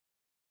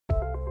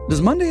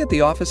Does Monday at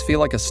the office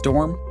feel like a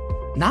storm?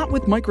 Not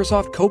with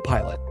Microsoft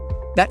Copilot.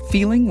 That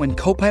feeling when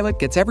Copilot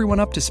gets everyone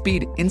up to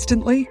speed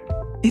instantly?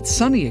 It's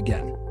sunny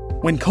again.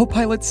 When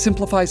Copilot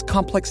simplifies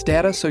complex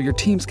data so your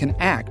teams can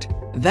act,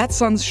 that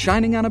sun's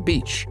shining on a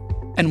beach.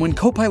 And when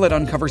Copilot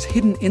uncovers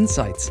hidden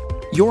insights,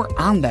 you're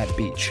on that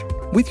beach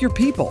with your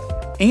people,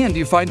 and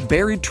you find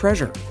buried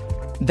treasure.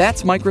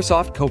 That's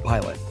Microsoft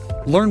Copilot.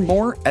 Learn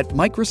more at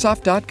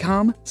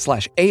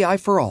Microsoft.com/AI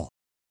for all.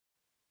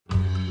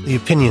 The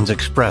opinions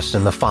expressed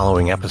in the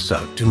following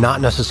episode do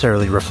not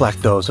necessarily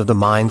reflect those of the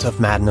Minds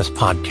of Madness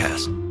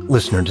podcast.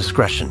 Listener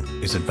discretion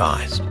is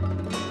advised.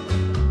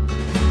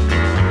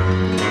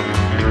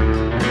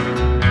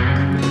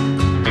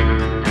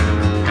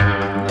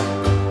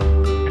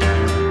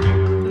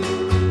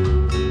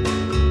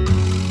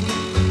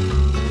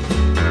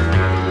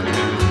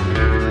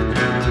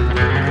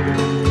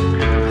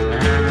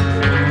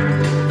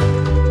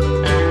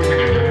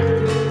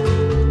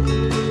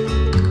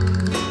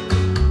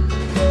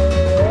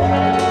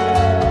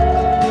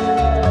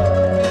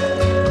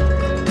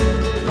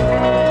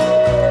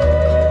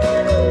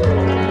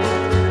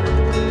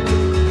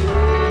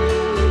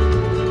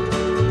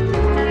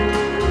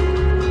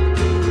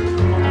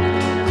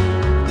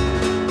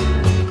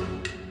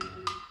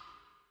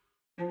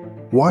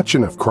 Watch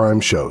enough crime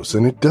shows,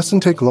 and it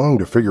doesn't take long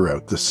to figure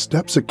out the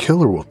steps a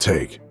killer will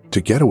take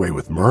to get away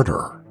with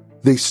murder.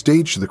 They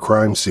stage the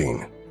crime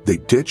scene, they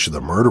ditch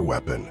the murder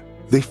weapon,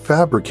 they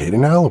fabricate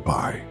an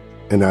alibi,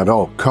 and at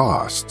all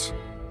costs,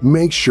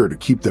 make sure to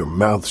keep their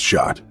mouths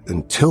shut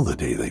until the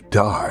day they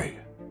die.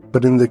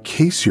 But in the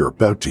case you're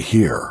about to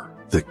hear,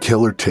 the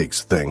killer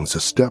takes things a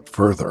step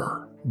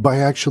further by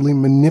actually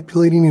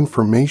manipulating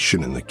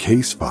information in the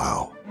case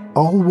file,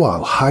 all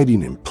while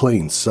hiding in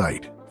plain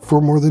sight for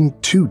more than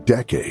 2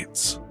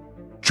 decades.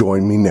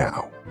 Join me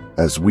now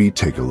as we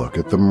take a look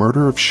at the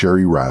murder of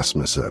Sherry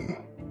Rasmussen,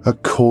 a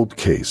cold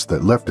case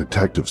that left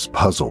detectives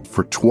puzzled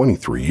for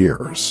 23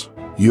 years.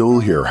 You'll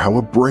hear how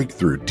a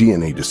breakthrough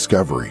DNA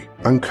discovery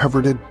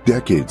uncovered a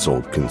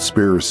decades-old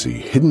conspiracy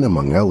hidden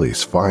among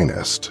LA's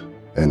finest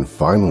and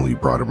finally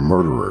brought a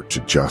murderer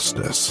to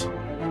justice.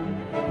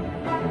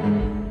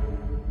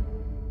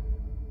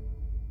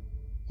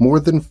 More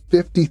than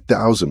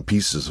 50,000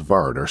 pieces of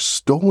art are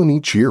stolen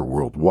each year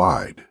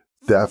worldwide.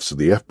 Thefts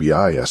the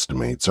FBI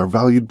estimates are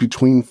valued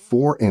between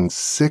 $4 and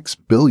 $6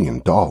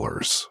 billion.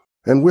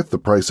 And with the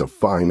price of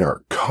fine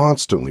art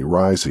constantly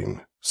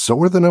rising,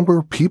 so are the number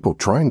of people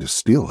trying to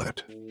steal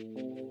it.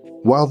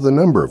 While the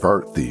number of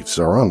art thieves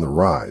are on the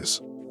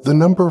rise, the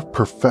number of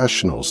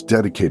professionals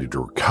dedicated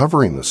to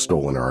recovering the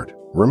stolen art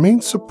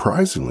remains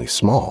surprisingly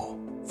small.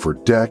 For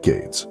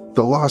decades,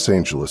 the Los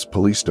Angeles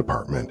Police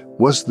Department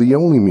was the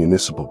only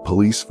municipal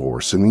police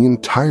force in the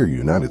entire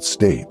United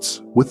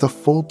States with a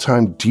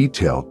full-time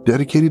detail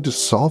dedicated to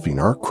solving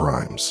art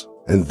crimes,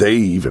 and they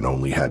even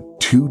only had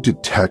 2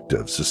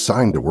 detectives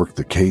assigned to work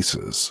the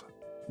cases.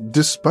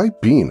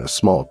 Despite being a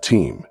small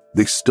team,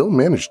 they still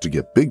managed to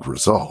get big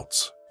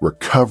results,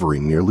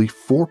 recovering nearly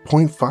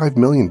 $4.5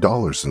 million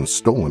in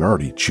stolen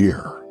art each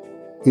year.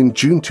 In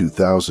June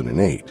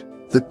 2008,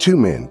 the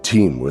 2-man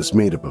team was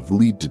made up of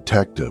lead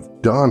detective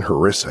Don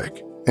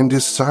Harisic and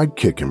his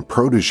sidekick and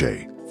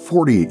protege,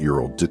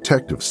 48-year-old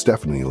Detective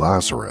Stephanie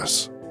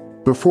Lazarus.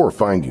 Before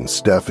finding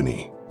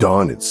Stephanie,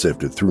 Don had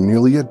sifted through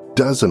nearly a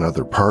dozen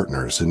other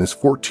partners in his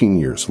 14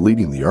 years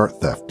leading the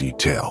art theft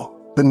detail.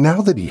 But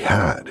now that he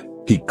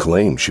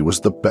claimed she was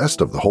the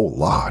best of the whole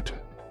lot.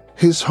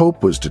 His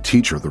hope was to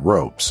teach her the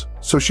ropes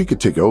so she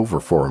could take over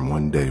for him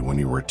one day when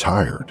he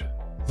retired.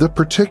 The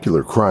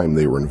particular crime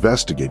they were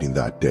investigating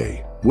that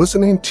day was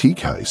an antique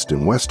heist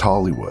in West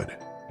Hollywood,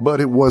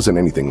 but it wasn't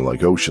anything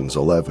like Ocean's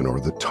 11 or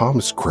the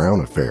Thomas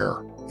Crown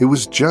affair. It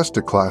was just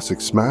a classic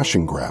smash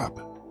and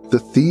grab. The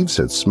thieves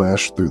had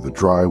smashed through the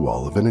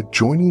drywall of an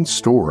adjoining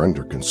store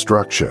under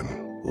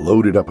construction,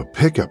 loaded up a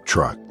pickup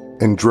truck,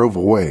 and drove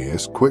away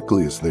as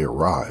quickly as they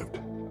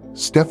arrived.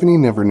 Stephanie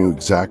never knew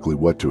exactly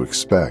what to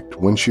expect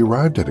when she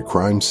arrived at a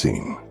crime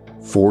scene.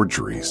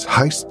 Forgeries,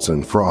 heists,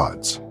 and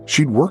frauds,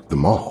 she'd worked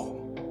them all.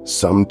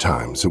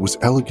 Sometimes it was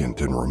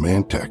elegant and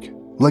romantic,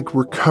 like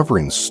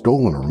recovering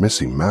stolen or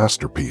missing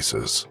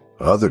masterpieces.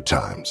 Other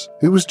times,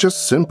 it was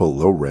just simple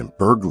low-rent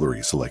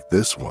burglaries like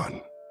this one.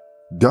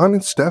 Don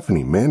and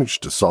Stephanie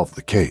managed to solve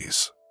the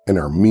case. An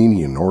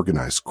Armenian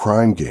organized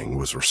crime gang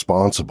was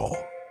responsible.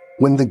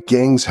 When the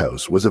gang's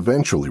house was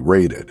eventually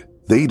raided,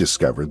 they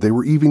discovered they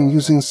were even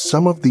using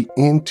some of the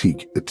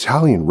antique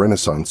Italian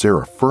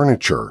Renaissance-era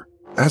furniture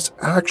as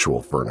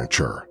actual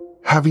furniture,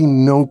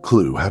 having no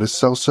clue how to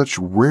sell such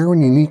rare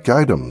and unique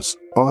items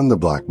on the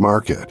black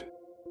market.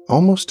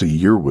 Almost a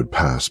year would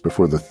pass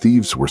before the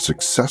thieves were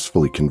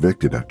successfully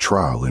convicted at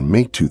trial in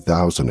May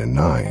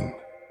 2009.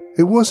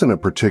 It wasn't a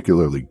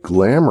particularly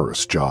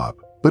glamorous job,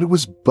 but it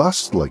was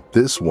busts like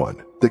this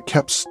one that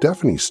kept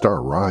Stephanie's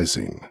star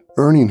rising,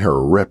 earning her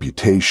a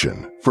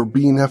reputation for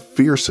being a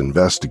fierce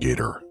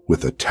investigator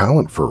with a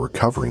talent for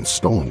recovering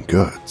stolen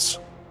goods.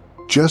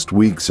 Just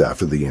weeks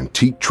after the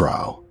antique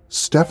trial,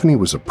 Stephanie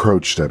was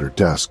approached at her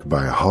desk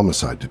by a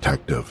homicide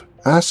detective,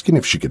 asking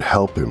if she could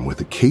help him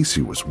with a case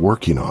he was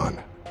working on.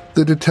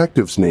 The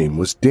detective's name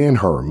was Dan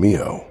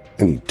Jaramillo,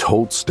 and he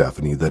told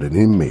Stephanie that an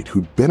inmate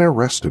who'd been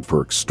arrested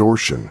for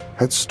extortion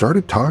had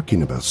started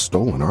talking about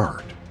stolen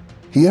art.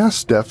 He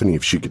asked Stephanie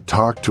if she could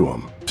talk to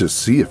him to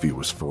see if he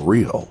was for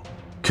real.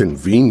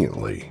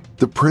 Conveniently,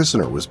 the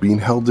prisoner was being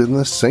held in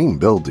the same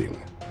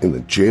building, in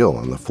the jail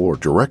on the floor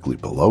directly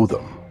below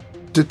them.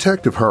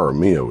 Detective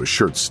Jaramillo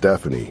assured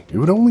Stephanie it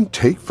would only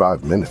take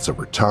 5 minutes of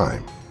her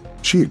time.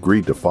 She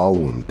agreed to follow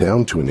him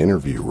down to an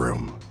interview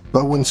room,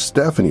 but when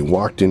Stephanie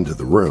walked into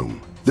the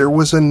room, there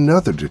was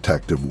another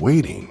detective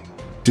waiting.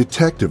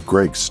 Detective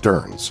Greg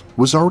Stearns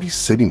was already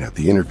sitting at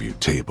the interview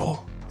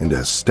table, and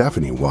as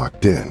Stephanie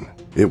walked in,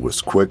 it was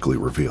quickly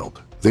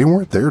revealed they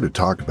weren't there to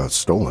talk about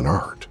stolen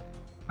art.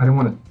 I don't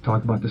want to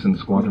talk about this in the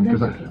squadron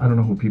because I don't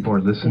know who people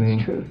are listening.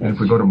 That's true. And if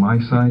we go to my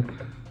side,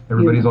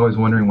 everybody's always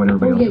wondering what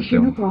everybody else is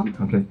doing. No problem.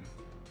 Okay.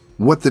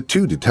 What the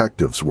two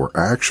detectives were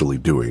actually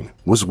doing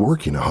was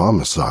working a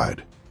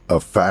homicide, a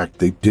fact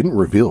they didn't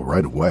reveal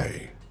right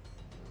away.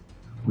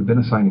 We've been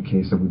assigned a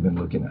case that we've been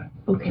looking at.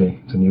 Okay.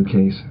 It's a new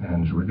case,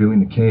 and reviewing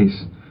the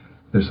case,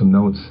 there's some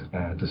notes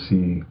to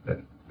see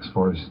as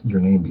far as your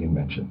name being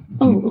mentioned.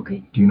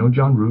 Okay. Do you know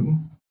John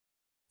Rutan?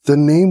 The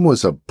name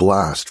was a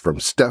blast from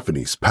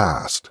Stephanie's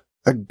past,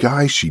 a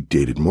guy she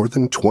dated more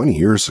than 20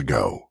 years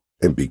ago,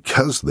 and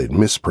because they'd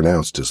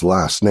mispronounced his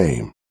last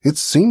name, it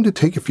seemed to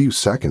take a few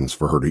seconds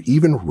for her to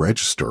even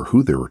register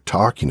who they were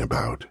talking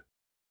about.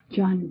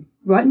 John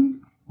Rutan?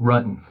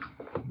 Rutan.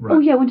 Oh,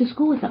 yeah, I went to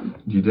school with him.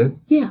 You did?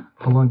 Yeah.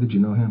 How long did you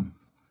know him?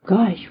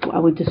 Gosh, I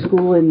went to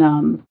school in,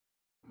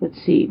 went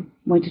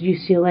to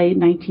UCLA in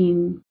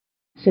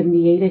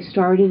 1978 I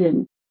started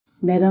and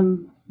met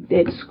him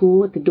at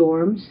school at the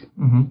dorms.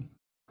 Mm-hmm.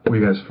 Were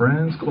you guys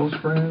friends, close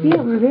friends?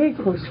 Yeah, we're very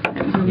close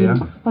friends.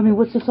 I mean,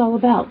 what's this all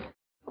about?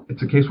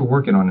 It's a case we're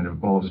working on. It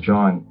involves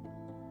John.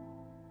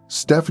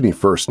 Stephanie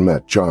first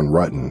met John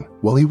Rutan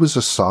while he was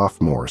a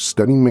sophomore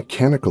studying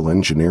mechanical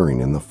engineering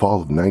in the fall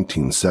of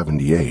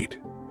 1978.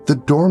 The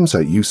dorms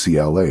at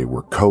UCLA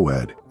were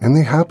co-ed, and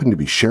they happened to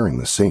be sharing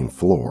the same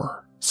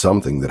floor,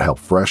 something that helped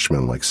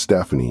freshmen like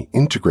Stephanie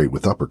integrate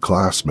with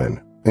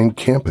upperclassmen and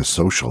campus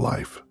social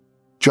life.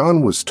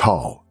 John was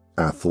tall,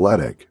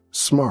 athletic,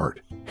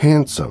 smart,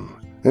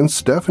 handsome, and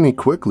Stephanie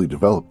quickly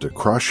developed a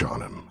crush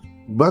on him.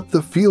 But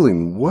the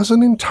feeling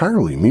wasn't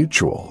entirely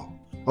mutual.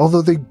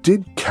 Although they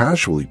did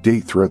casually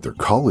date throughout their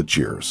college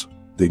years,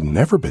 they'd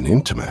never been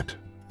intimate.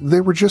 They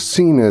were just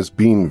seen as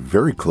being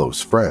very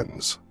close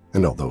friends,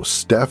 and although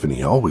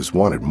Stephanie always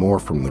wanted more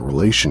from the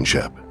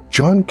relationship,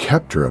 John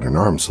kept her at an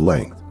arm's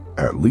length,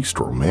 at least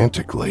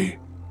romantically.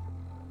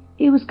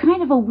 It was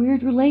kind of a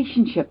weird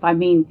relationship. I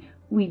mean,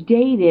 we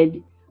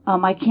dated.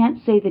 I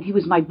can't say that he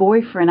was my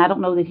boyfriend. I don't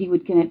know that he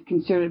would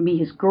consider me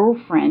his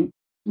girlfriend.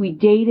 We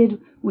dated.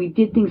 We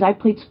did things. I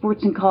played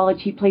sports in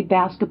college. He played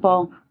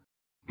basketball.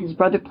 His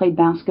brother played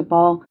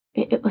basketball.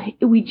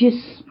 We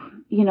just,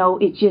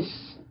 it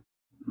just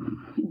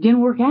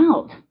didn't work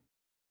out.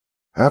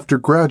 After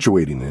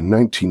graduating in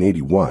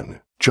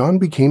 1981, John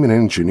became an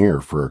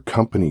engineer for a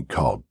company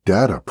called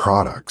Data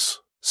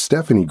Products.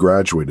 Stephanie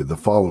graduated the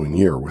following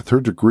year with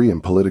her degree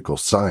in political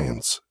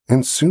science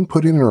and soon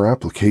put in her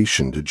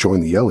application to join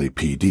the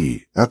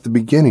LAPD at the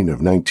beginning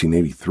of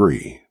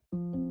 1983.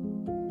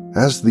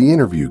 As the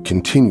interview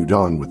continued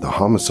on with the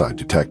homicide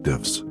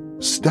detectives,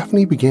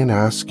 Stephanie began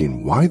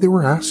asking why they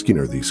were asking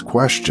her these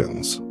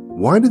questions.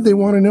 Why did they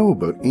want to know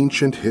about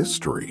ancient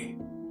history?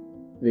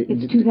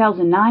 It's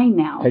 2009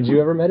 now. Had you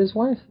ever met his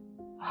wife?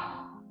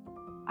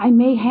 I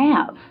may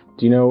have.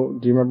 Do you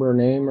remember her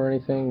name or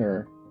anything,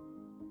 or?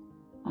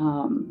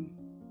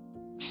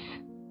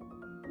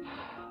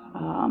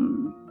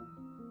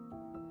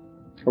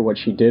 Or what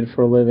she did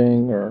for a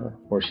living, or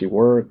where she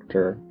worked,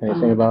 or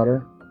anything about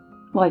her?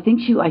 Well, I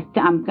think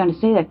I'm going to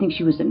say that I think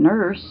she was a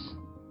nurse.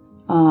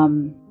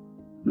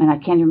 And I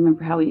can't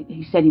remember how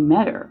he said he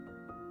met her.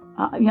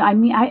 I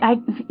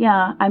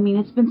mean,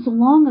 it's been so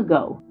long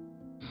ago.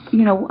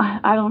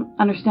 I don't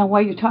understand why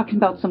you're talking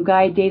about some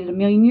guy I dated a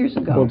million years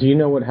ago. Well, do you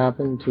know what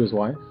happened to his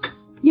wife?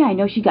 Yeah, I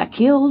know she got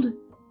killed.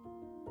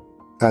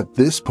 At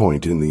this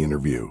point in the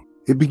interview,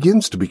 it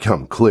begins to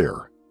become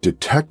clear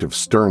Detective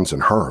Stearns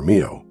and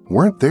Jaramillo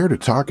weren't there to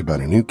talk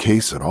about a new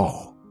case at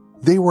all.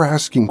 They were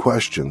asking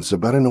questions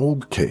about an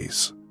old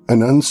case,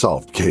 an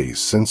unsolved case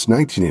since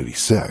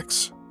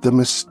 1986, the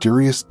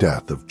mysterious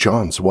death of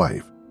John's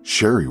wife,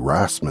 Sherry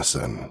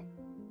Rasmussen.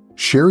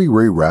 Sherry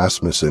Ray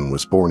Rasmussen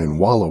was born in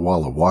Walla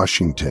Walla,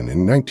 Washington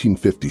in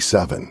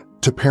 1957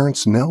 to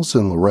parents Nels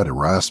and Loretta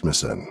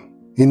Rasmussen.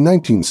 In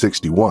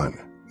 1961,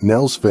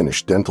 Nels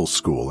finished dental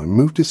school and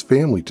moved his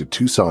family to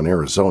Tucson,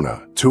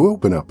 Arizona to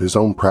open up his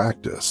own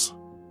practice.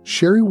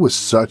 Sherry was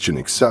such an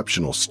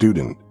exceptional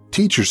student,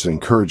 teachers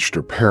encouraged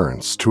her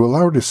parents to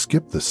allow her to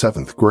skip the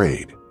 7th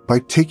grade by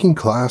taking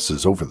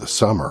classes over the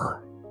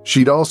summer.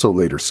 She'd also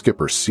later skip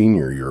her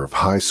senior year of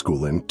high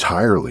school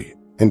entirely,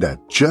 and at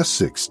just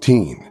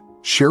 16,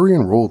 Sherry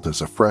enrolled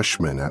as a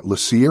freshman at La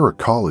Sierra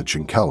College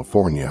in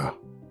California.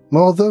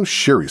 Although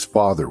Sherry's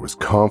father was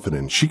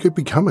confident she could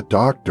become a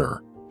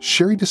doctor,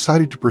 Sherry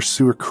decided to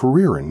pursue a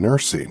career in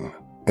nursing.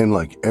 And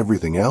like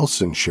everything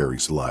else in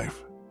Sherry's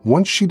life,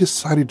 once she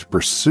decided to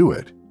pursue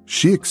it,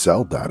 she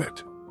excelled at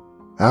it.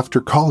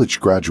 After college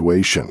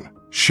graduation,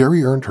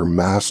 Sherry earned her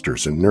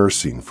master's in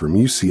nursing from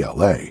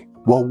UCLA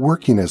while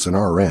working as an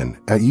RN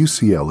at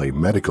UCLA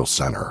Medical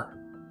Center.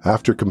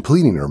 After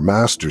completing her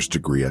master's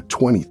degree at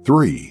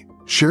 23,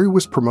 Sherry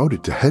was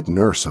promoted to head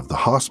nurse of the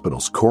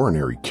hospital's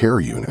coronary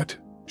care unit.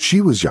 She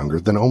was younger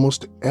than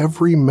almost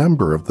every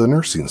member of the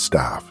nursing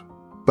staff.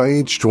 By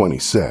age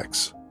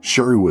 26,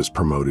 Sherry was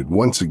promoted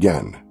once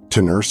again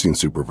to nursing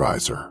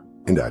supervisor,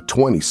 and at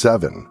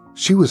 27,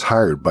 she was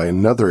hired by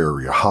another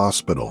area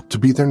hospital to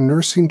be their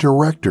nursing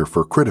director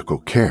for critical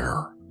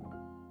care.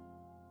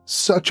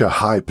 Such a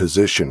high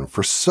position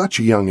for such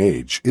a young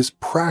age is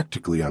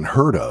practically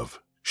unheard of.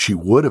 She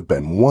would have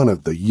been one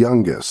of the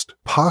youngest,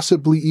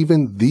 possibly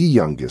even the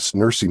youngest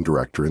nursing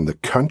director in the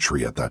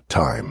country at that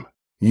time.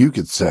 You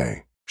could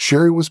say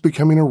Sherry was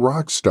becoming a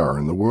rock star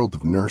in the world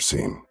of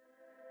nursing.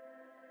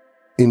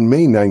 In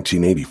May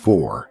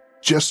 1984,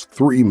 just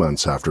 3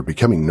 months after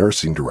becoming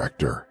nursing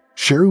director,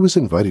 Sherry was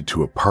invited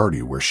to a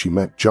party where she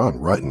met John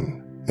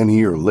Rutten, and a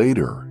year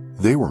later,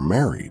 they were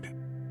married.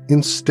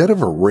 Instead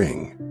of a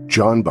ring,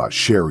 John bought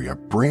Sherry a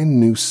brand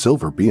new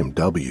silver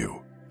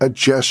BMW, a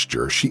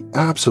gesture she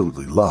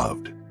absolutely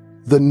loved.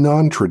 The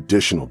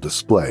non-traditional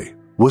display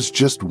was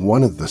just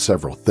one of the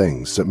several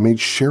things that made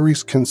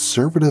Sherry's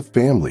conservative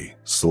family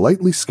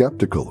slightly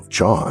skeptical of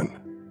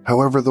John.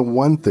 However, the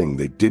one thing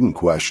they didn't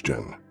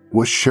question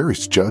was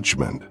Sherry's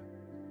judgment.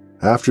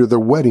 After their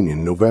wedding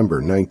in November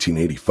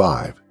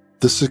 1985,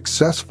 the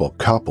successful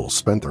couple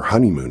spent their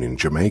honeymoon in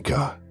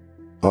Jamaica.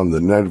 On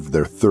the night of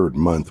their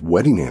third-month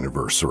wedding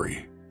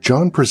anniversary,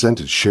 John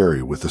presented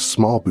Sherry with a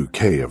small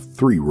bouquet of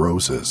 3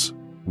 roses,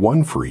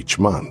 one for each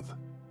month.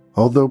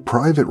 Although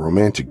private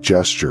romantic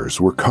gestures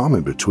were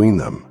common between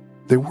them,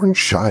 they weren't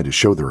shy to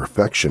show their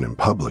affection in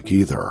public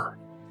either.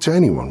 To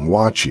anyone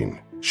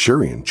watching,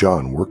 Sherry and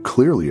John were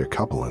clearly a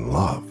couple in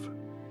love.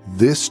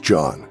 This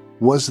John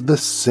was the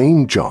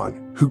same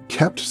John who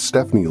kept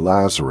Stephanie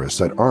Lazarus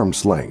at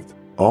arm's length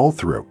all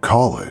throughout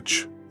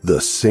college.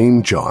 The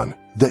same John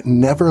that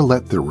never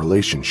let their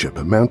relationship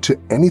amount to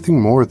anything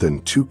more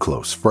than 2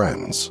 close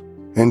friends.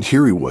 And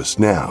here he was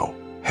now,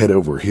 head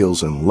over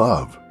heels in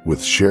love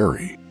with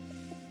Sherry.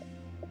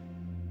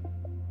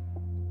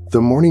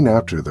 The morning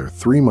after their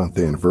 3-month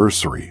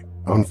anniversary,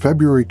 on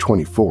February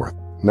 24th,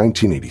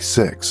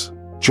 1986,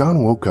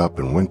 John woke up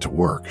and went to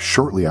work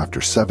shortly after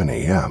 7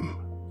 a.m.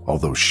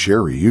 Although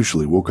Sherry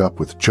usually woke up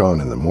with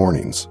John in the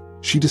mornings,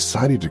 she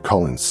decided to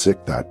call in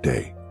sick that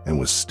day and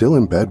was still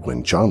in bed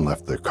when John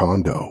left their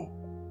condo.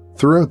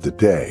 Throughout the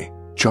day,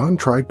 John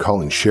tried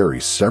calling Sherry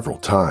several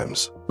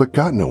times, but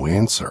got no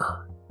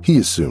answer. He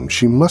assumed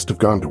she must have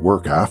gone to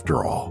work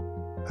after all.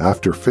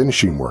 After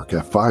finishing work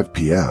at 5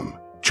 p.m.,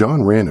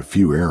 John ran a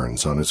few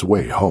errands on his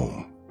way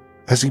home.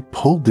 As he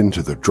pulled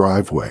into the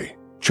driveway,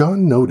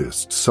 John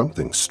noticed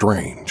something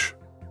strange.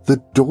 The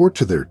door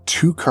to their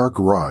 2-car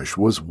garage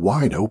was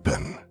wide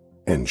open,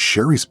 and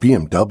Sherry's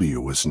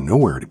BMW was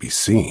nowhere to be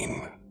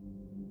seen.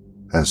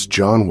 As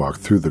John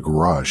walked through the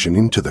garage and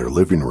into their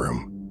living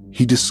room,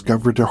 he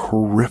discovered a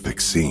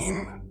horrific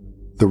scene.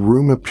 The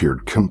room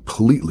appeared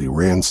completely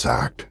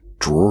ransacked,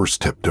 drawers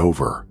tipped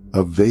over,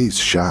 a vase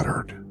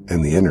shattered,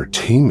 and the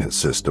entertainment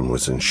system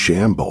was in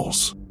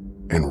shambles.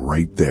 And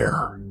right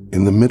there,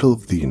 in the middle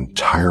of the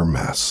entire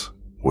mess,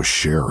 was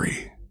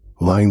Sherry,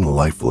 lying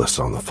lifeless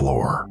on the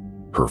floor,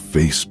 her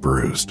face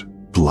bruised,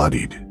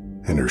 bloodied,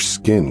 and her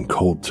skin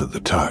cold to the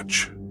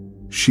touch.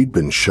 She'd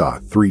been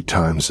shot 3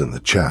 times in the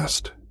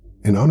chest,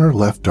 and on her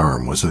left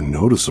arm was a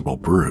noticeable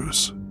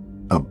bruise,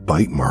 a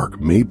bite mark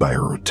made by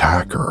her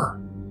attacker.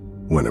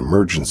 When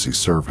emergency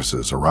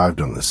services arrived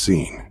on the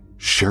scene,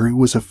 Sherry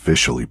was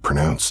officially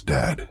pronounced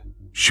dead.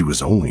 She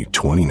was only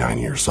 29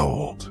 years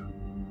old.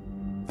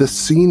 The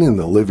scene in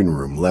the living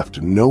room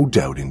left no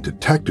doubt in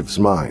detectives'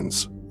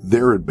 minds.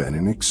 There had been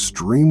an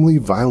extremely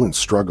violent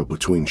struggle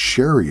between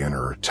Sherry and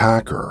her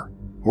attacker,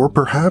 or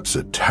perhaps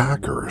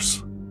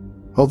attackers.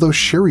 Although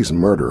Sherry's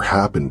murder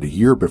happened a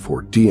year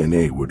before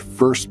DNA would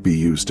first be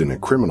used in a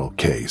criminal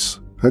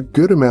case, a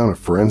good amount of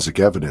forensic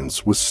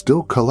evidence was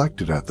still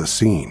collected at the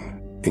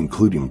scene,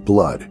 including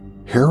blood,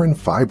 hair, and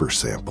fiber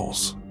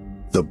samples.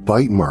 The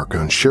bite mark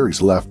on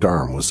Sherry's left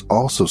arm was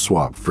also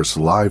swabbed for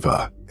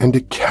saliva, and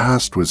a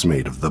cast was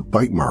made of the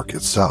bite mark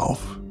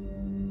itself.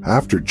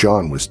 After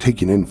John was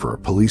taken in for a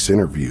police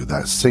interview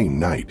that same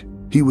night,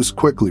 he was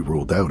quickly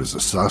ruled out as a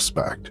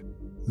suspect.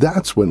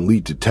 That's when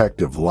lead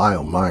detective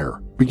Lyle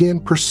Meyer began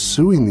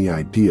pursuing the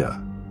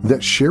idea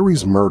that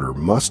Sherry's murder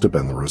must have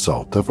been the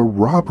result of a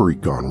robbery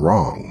gone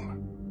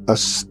wrong. A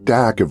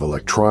stack of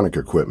electronic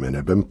equipment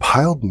had been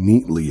piled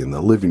neatly in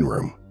the living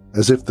room,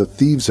 as if the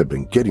thieves had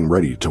been getting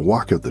ready to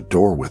walk out the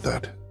door with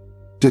it.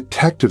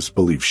 Detectives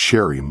believe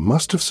Sherry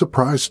must have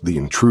surprised the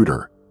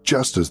intruder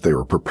just as they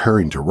were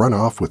preparing to run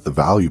off with the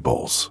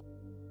valuables.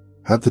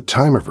 At the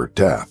time of her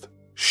death,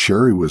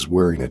 Sherry was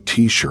wearing a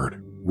t-shirt,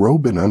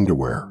 robe and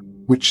underwear,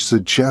 which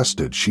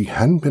suggested she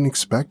hadn't been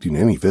expecting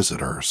any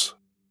visitors.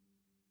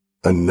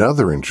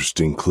 Another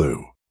interesting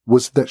clue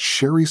was that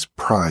Sherry's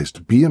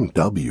prized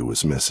BMW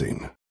was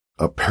missing.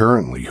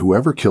 Apparently,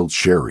 whoever killed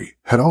Sherry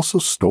had also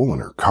stolen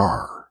her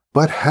car,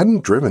 but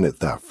hadn't driven it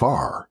that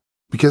far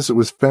because it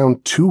was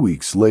found 2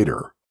 weeks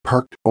later,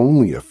 parked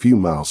only a few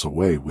miles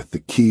away with the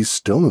keys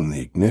still in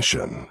the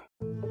ignition.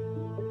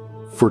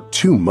 For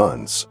 2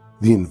 months,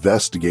 the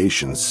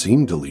investigation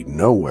seemed to lead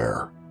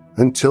nowhere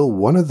until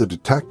one of the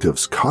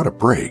detectives caught a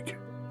break,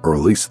 or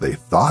at least they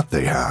thought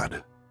they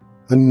had.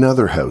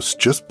 Another house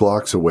just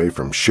blocks away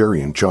from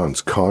Sherry and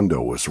John's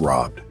condo was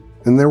robbed,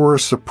 and there were a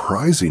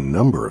surprising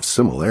number of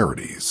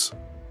similarities.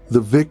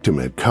 The victim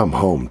had come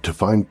home to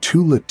find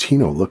 2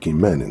 Latino-looking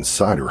men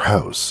inside her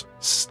house,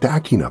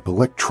 stacking up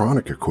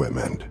electronic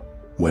equipment.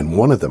 When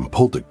one of them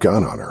pulled a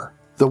gun on her,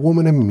 the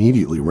woman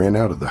immediately ran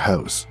out of the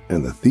house,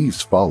 and the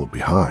thieves followed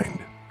behind,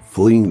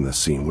 fleeing the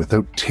scene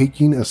without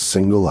taking a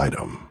single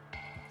item.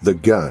 The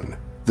gun,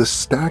 the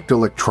stacked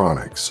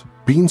electronics,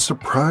 being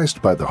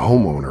surprised by the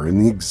homeowner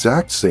in the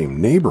exact same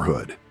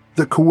neighborhood,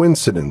 the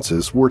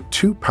coincidences were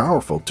too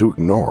powerful to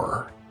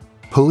ignore.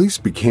 Police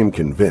became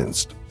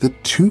convinced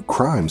that 2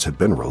 crimes had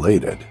been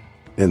related,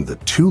 and the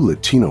 2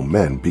 Latino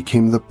men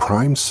became the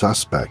prime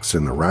suspects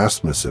in the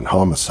Rasmussen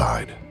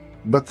homicide.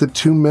 But the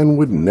 2 men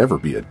would never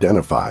be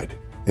identified,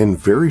 and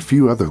very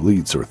few other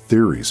leads or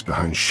theories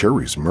behind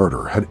Sherry's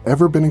murder had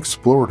ever been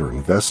explored or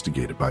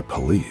investigated by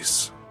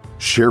police.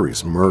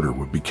 Sherry's murder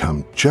would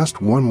become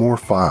just one more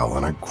file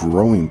on a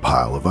growing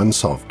pile of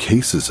unsolved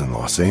cases in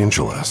Los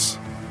Angeles.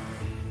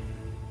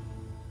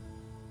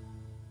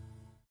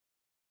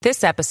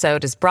 This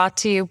episode is brought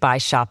to you by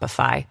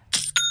Shopify.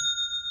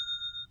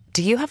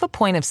 Do you have a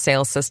point of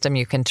sale system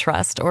you can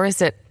trust, or is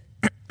it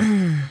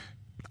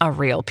a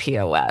real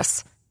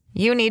POS?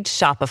 You need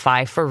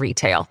Shopify for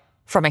retail.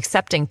 From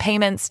accepting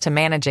payments to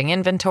managing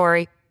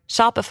inventory,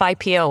 Shopify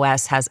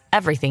POS has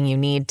everything you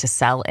need to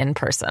sell in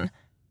person.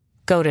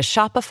 Go to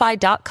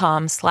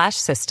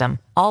shopify.com/system,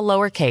 all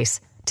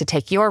lowercase, to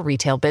take your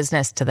retail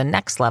business to the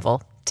next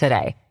level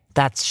today.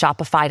 That's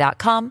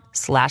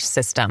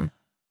shopify.com/system.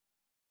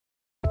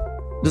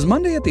 Does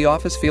Monday at the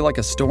office feel like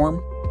a storm?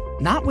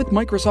 Not with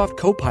Microsoft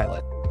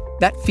Copilot.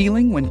 That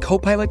feeling when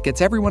Copilot gets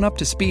everyone up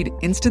to speed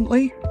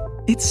instantly?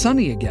 It's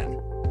sunny again.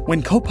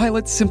 When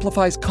Copilot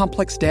simplifies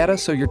complex data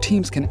so your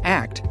teams can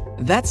act,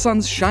 that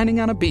sun's shining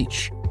on a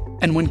beach.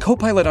 And when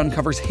Copilot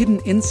uncovers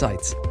hidden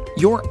insights,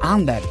 you're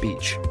on that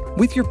beach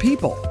with your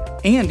people,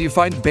 and you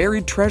find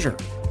buried treasure.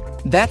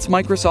 That's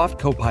Microsoft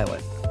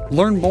Copilot.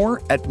 Learn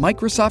more at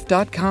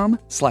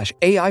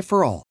Microsoft.com/AI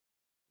for all.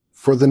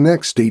 For the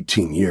next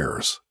 18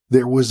 years,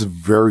 there was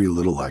very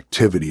little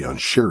activity on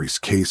Sherry's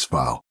case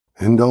file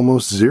and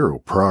almost zero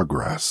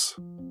progress.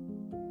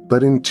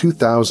 But in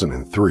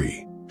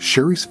 2003,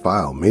 Sherry's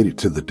file made it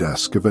to the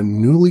desk of a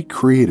newly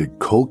created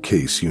cold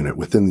case unit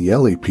within the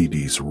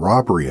LAPD's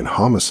Robbery and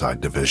Homicide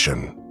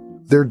Division.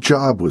 Their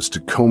job was to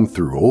comb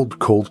through old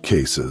cold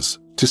cases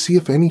to see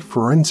if any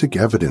forensic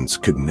evidence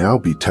could now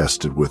be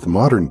tested with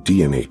modern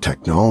DNA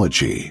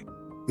technology.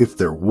 If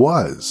there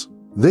was,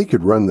 they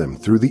could run them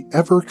through the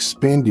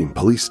ever-expanding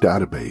police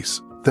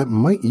database that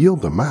might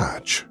yield a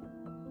match.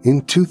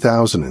 In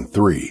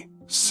 2003,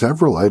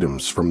 several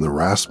items from the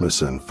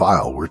Rasmussen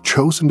file were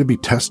chosen to be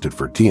tested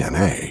for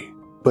DNA,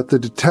 but the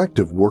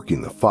detective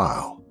working the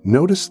file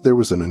noticed there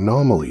was an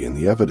anomaly in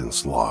the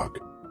evidence log.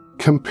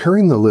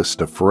 Comparing the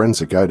list of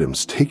forensic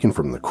items taken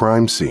from the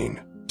crime scene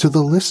to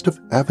the list of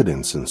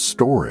evidence in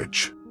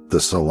storage, the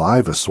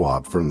saliva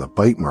swab from the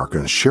bite mark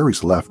on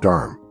Sherry's left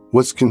arm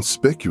was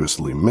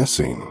conspicuously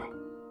missing.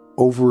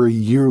 Over a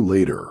year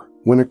later,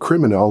 when a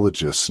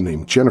criminologist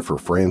named Jennifer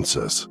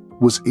Francis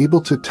was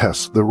able to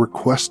test the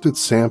requested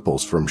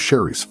samples from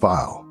Sherry's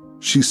file,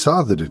 she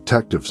saw the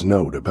detective's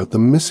note about the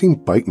missing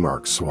bite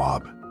mark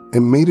swab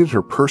and made it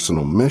her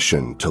personal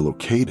mission to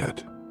locate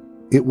it.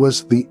 It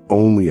was the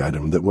only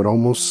item that would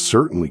almost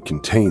certainly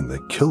contain the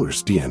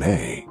killer's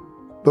DNA.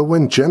 But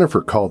when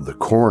Jennifer called the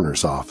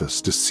coroner's office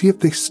to see if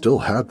they still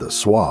had the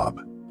swab,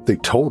 they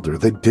told her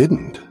they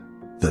didn't.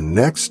 The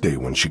next day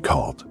when she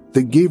called,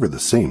 they gave her the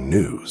same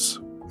news.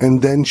 And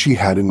then she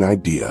had an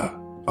idea,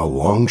 a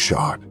long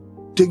shot.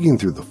 Digging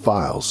through the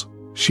files,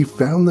 she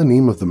found the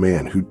name of the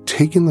man who'd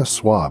taken the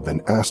swab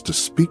and asked to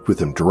speak with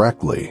him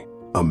directly.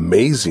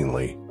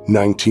 Amazingly,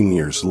 19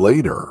 years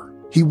later,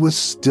 he was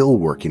still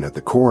working at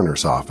the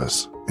coroner's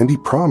office, and he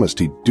promised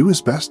he'd do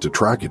his best to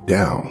track it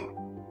down.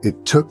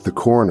 It took the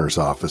coroner's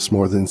office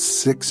more than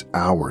 6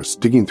 hours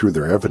digging through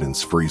their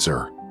evidence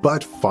freezer,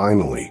 but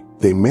finally,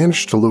 they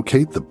managed to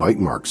locate the bite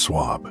mark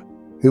swab.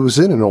 It was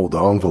in an old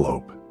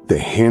envelope, the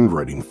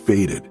handwriting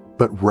faded,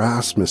 but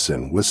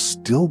Rasmussen was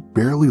still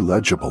barely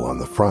legible on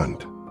the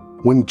front.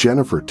 When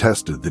Jennifer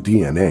tested the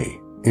DNA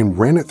and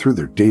ran it through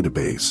their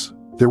database,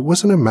 there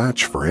wasn't a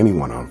match for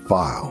anyone on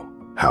file.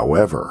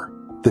 However,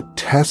 the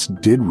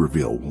test did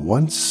reveal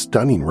one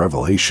stunning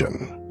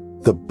revelation.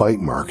 The bite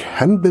mark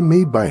hadn't been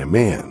made by a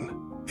man,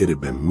 it had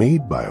been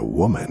made by a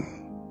woman.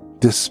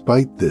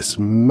 Despite this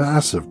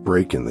massive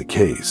break in the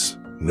case,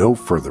 no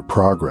further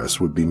progress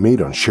would be made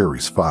on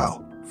Sherry's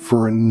file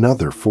for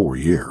another 4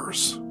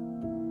 years.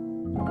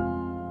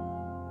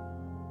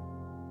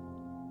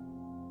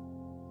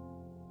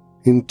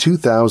 In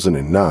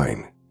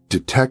 2009,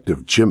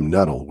 Detective Jim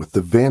Nuttall with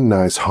the Van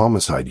Nuys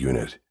Homicide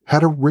Unit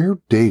had a rare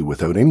day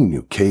without any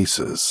new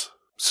cases.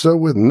 So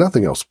with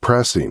nothing else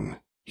pressing,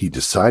 he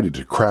decided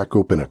to crack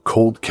open a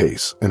cold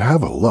case and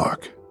have a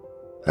look.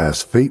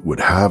 As fate would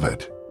have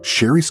it,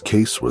 Sherry's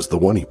case was the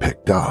one he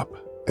picked up,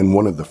 and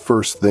one of the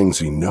first things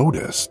he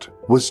noticed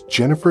was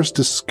Jennifer's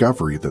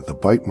discovery that the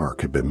bite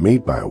mark had been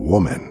made by a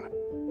woman.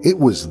 It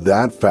was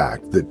that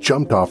fact that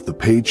jumped off the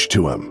page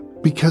to him,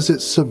 because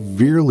it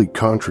severely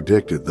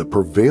contradicted the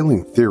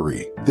prevailing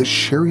theory that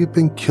Sherry had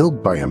been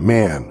killed by a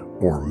man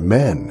or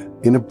men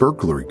in a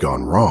burglary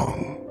gone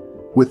wrong.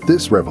 With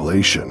this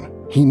revelation,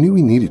 he knew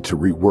he needed to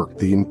rework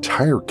the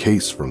entire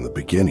case from the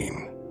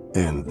beginning.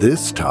 And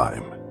this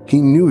time, he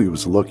knew he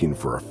was looking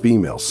for a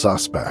female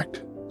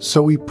suspect.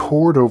 So he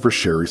pored over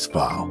Sherry's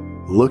file,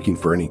 looking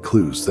for any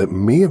clues that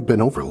may have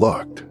been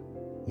overlooked.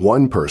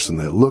 One person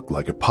that looked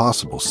like a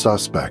possible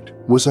suspect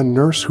was a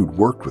nurse who'd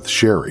worked with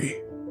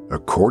Sherry.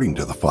 According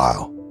to the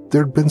file,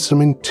 there'd been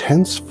some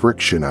intense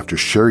friction after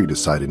Sherry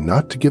decided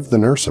not to give the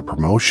nurse a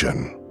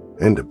promotion.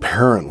 And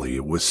apparently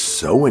it was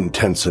so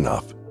intense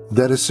enough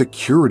that a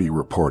security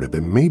report had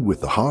been made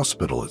with the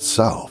hospital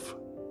itself.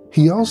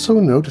 He also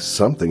noticed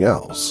something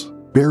else.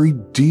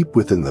 Buried deep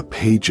within the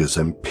pages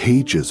and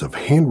pages of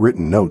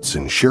handwritten notes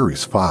in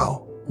Sherry's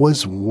file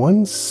was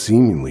one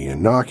seemingly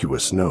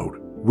innocuous note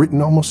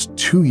written almost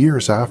 2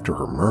 years after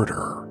her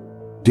murder.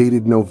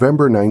 Dated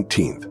November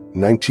 19th,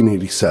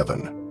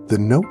 1987, the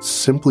note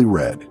simply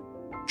read,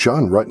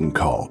 "John Rutten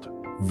called,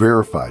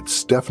 verified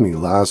Stephanie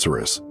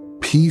Lazarus,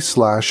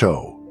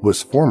 P/O,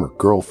 was former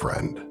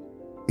girlfriend."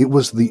 It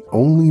was the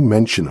only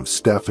mention of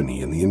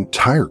Stephanie in the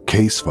entire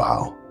case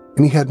file,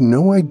 and he had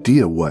no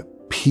idea what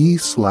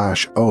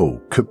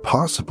P/O could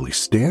possibly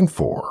stand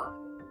for.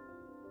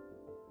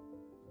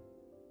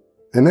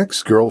 An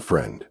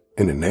ex-girlfriend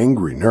and an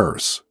angry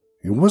nurse.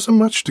 It wasn't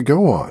much to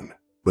go on,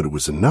 but it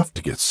was enough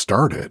to get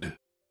started.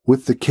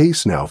 With the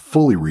case now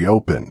fully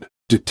reopened,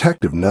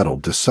 Detective Nuttall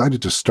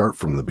decided to start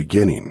from the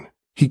beginning.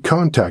 He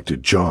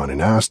contacted John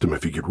and asked him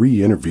if he could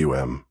re-interview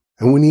him,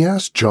 and when he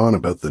asked John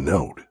about the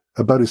note,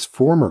 about his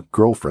former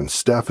girlfriend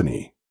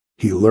Stephanie,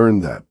 he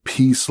learned that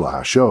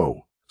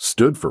P/O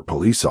stood for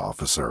police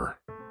officer.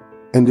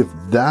 And if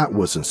that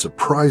wasn't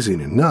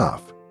surprising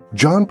enough,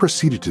 John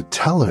proceeded to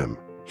tell him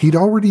he'd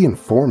already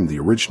informed the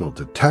original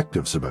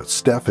detectives about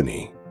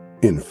Stephanie.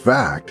 In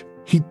fact,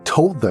 he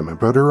told them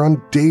about her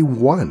on day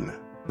one,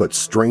 but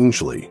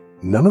strangely,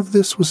 none of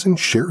this was in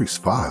Sherry's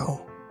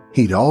file.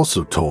 He'd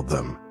also told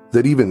them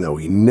that even though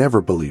he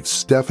never believed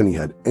Stephanie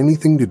had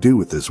anything to do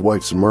with his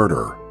wife's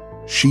murder,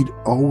 she'd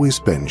always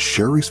been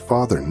Sherry's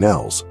father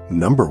Nels'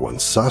 #1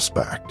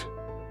 suspect.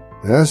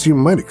 As you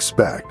might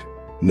expect,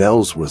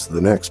 Nels was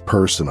the next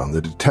person on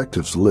the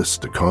detectives'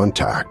 list to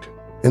contact,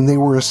 and they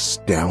were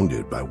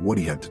astounded by what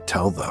he had to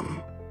tell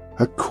them.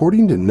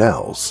 According to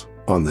Nels,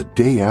 on the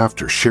day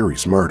after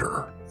Sherry's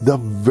murder, the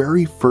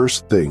very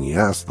first thing he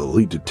asked the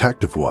lead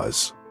detective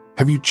was,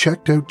 "Have you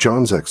checked out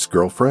John's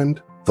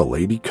ex-girlfriend, the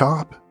lady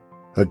cop?"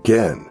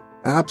 Again,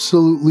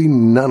 absolutely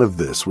none of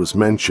this was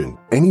mentioned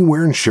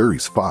anywhere in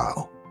Sherry's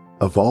file.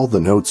 Of all the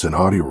notes and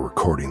audio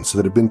recordings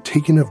that had been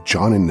taken of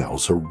John and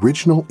Nels'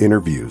 original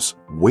interviews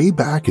way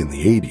back in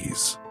the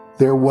 80s,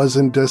 there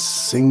wasn't a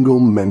single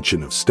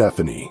mention of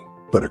Stephanie.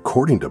 But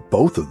according to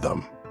both of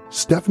them,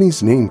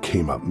 Stephanie's name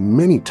came up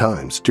many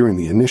times during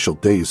the initial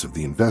days of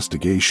the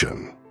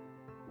investigation.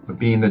 But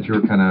being that you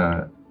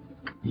were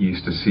you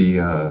used to see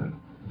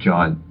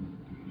John,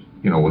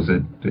 was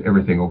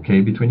everything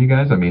okay between you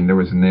guys? I mean, there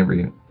was never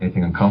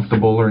anything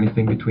uncomfortable or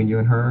anything between you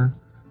and her?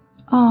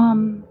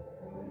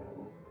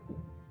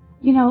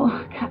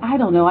 I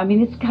don't know. I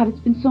mean, it's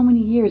been so many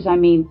years. I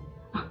mean,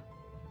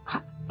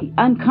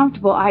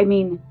 uncomfortable. I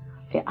mean,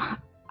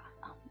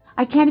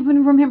 I can't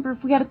even remember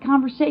if we had a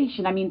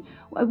conversation. I mean,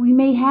 we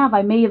may have.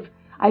 I may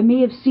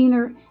have seen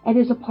her at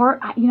his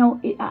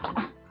apartment.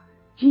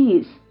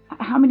 Geez,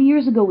 how many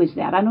years ago was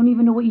that? I don't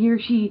even know what year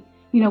she,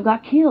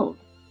 got killed.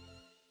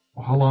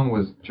 Well, how long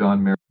was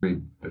John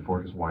married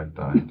before his wife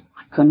died?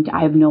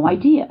 I have no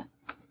idea.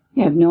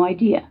 I have no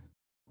idea.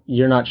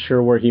 You're not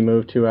sure where he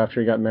moved to after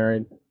he got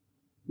married?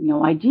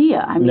 No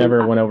idea. I mean,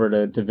 never went over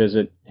to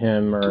visit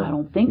him or I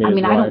don't think. meet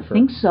his I don't wife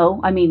think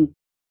so. I mean,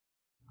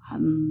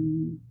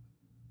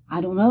 I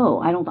don't know.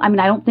 I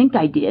don't think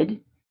I did.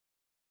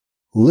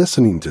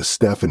 Listening to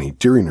Stephanie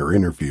during her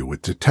interview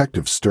with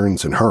Detective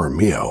Stearns and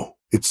Jaramillo,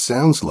 it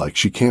sounds like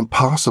she can't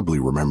possibly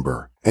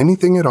remember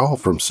anything at all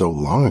from so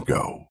long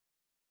ago.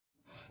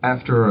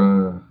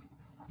 After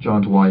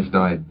John's wife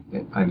died,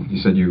 you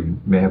said you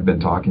may have been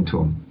talking to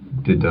him.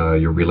 Did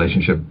your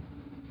relationship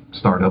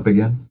start up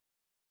again?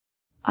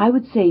 I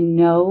would say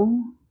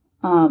no.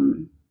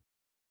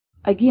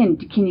 Again,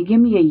 can you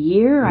give me a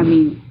year? I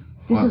mean,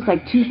 this is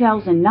like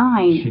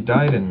 2009. She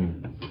died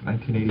in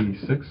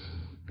 1986?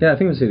 Yeah, I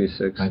think it was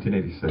 86.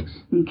 1986.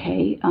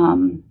 Okay.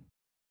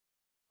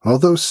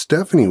 Although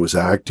Stephanie was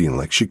acting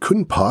like she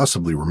couldn't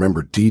possibly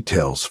remember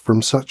details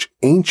from such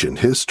ancient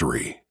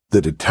history,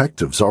 the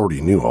detectives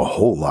already knew a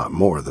whole lot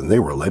more than they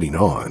were letting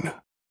on.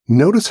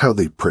 Notice how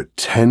they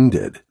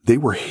pretended they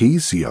were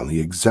hazy on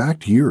the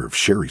exact year of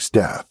Sherry's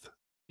death.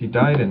 He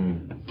died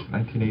in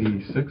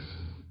 1986?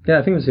 Yeah,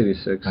 I think it was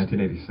 86.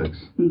 1986.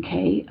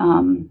 Okay.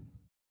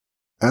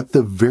 At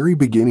the very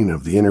beginning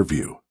of the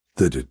interview,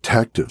 the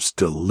detectives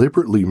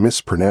deliberately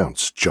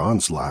mispronounced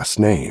John's last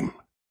name.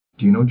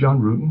 Do you know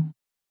John Rutten?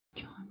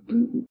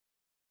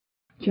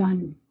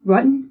 John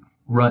Rutten?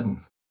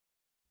 Rutten.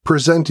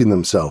 Presenting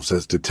themselves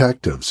as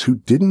detectives who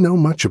didn't know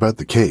much about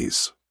the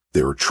case,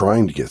 they were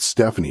trying to get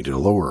Stephanie to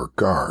lower her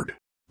guard.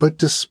 But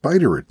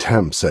despite her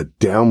attempts at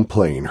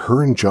downplaying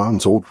her and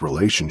John's old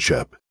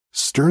relationship,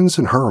 Stearns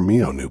and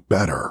Jaramillo knew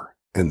better,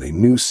 and they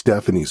knew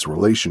Stephanie's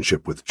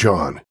relationship with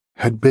John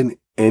had been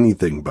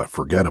anything but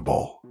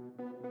forgettable.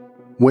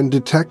 When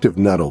Detective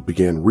Nuttall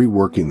began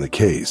reworking the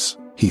case,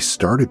 he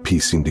started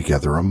piecing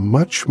together a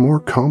much more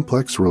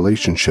complex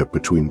relationship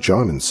between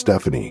John and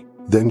Stephanie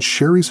than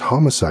Sherry's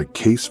homicide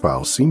case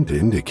file seemed to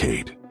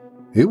indicate.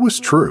 It was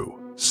true,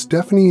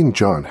 Stephanie and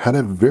John had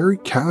a very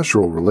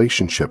casual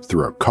relationship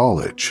throughout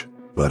college,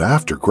 but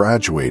after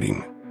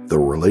graduating, the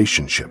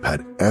relationship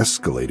had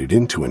escalated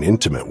into an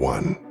intimate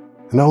one.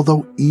 And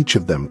although each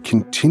of them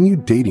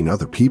continued dating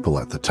other people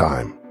at the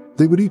time,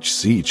 they would each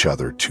see each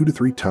other 2 to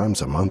 3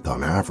 times a month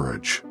on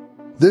average.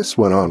 This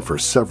went on for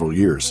several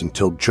years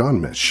until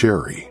John met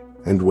Sherry,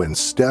 and when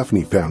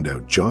Stephanie found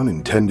out John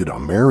intended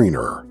on marrying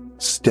her,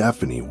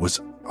 Stephanie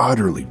was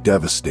utterly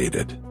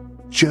devastated.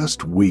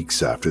 Just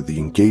weeks after the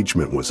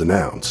engagement was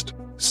announced,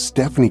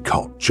 Stephanie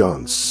called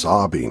John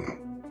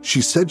sobbing.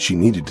 She said she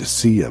needed to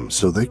see him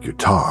so they could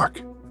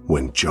talk.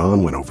 When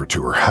John went over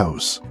to her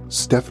house,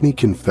 Stephanie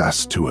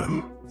confessed to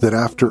him that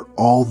after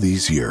all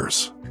these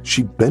years,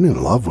 she'd been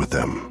in love with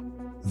him.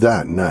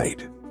 That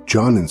night,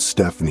 John and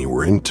Stephanie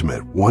were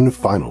intimate one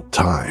final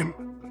time.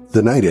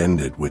 The night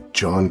ended with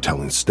John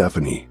telling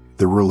Stephanie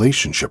their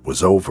relationship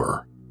was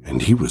over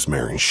and he was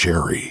marrying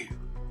Sherry.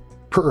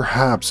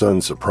 Perhaps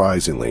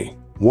unsurprisingly,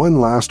 one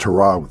last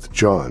hurrah with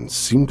John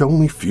seemed to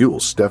only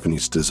fuel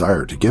Stephanie's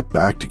desire to get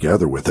back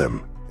together with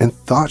him and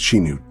thought she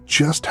knew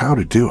just how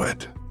to do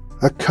it.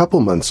 A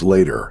couple months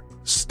later,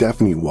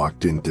 Stephanie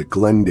walked into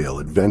Glendale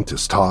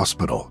Adventist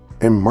Hospital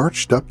and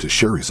marched up to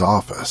Sherry's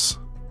office.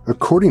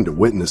 According to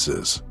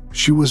witnesses,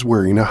 she was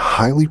wearing a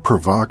highly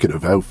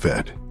provocative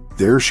outfit.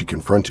 There she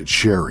confronted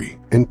Sherry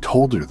and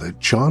told her that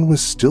John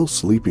was still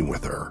sleeping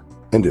with her,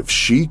 and if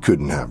she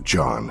couldn't have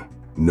John,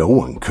 no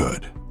one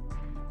could.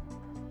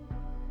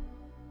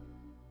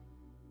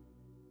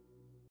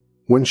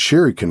 When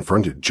Sherry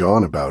confronted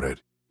John about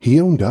it,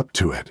 he owned up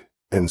to it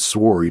and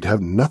swore he'd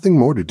have nothing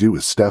more to do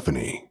with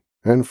Stephanie,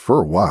 and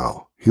for a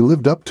while, he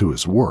lived up to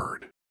his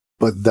word.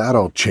 But that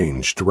all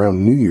changed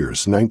around New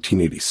Year's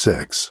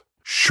 1986,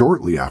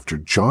 shortly after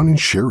John and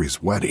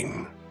Sherry's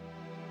wedding.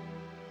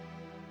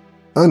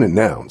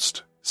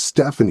 Unannounced,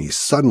 Stephanie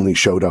suddenly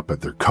showed up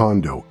at their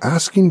condo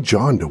asking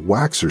John to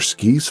wax her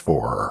skis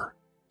for her.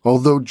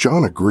 Although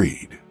John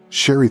agreed,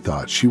 Sherry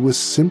thought she was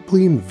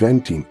simply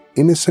inventing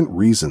innocent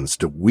reasons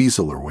to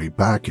weasel her way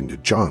back into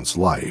John's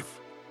life.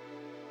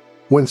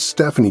 When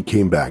Stephanie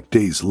came back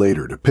days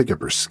later to pick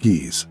up her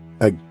skis,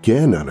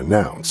 again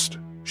unannounced,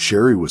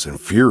 Sherry was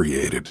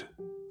infuriated.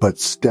 But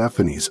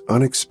Stephanie's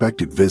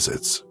unexpected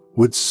visits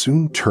would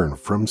soon turn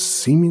from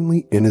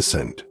seemingly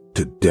innocent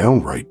to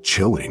downright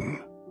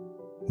chilling.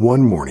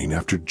 One morning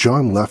after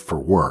John left for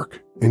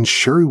work and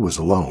Sherry was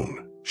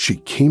alone, she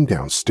came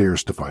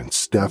downstairs to find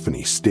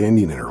Stephanie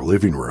standing in her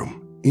living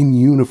room, in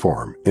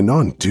uniform and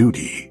on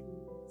duty.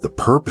 The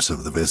purpose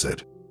of the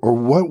visit, or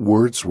what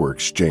words were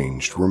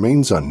exchanged,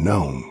 remains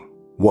unknown.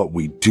 What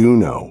we do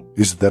know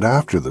is that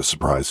after the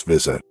surprise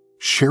visit,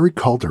 Sherry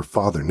called her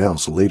father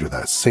Nels later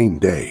that same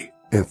day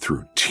and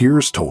through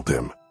tears told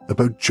him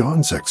about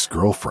John's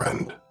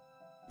ex-girlfriend.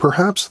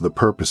 Perhaps the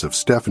purpose of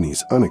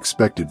Stephanie's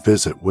unexpected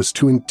visit was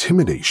to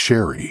intimidate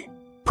Sherry.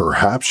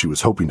 Perhaps she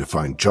was hoping to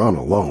find John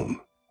alone,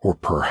 or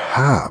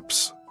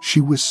perhaps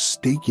she was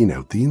staking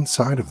out the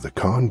inside of the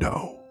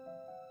condo.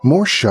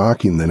 More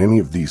shocking than any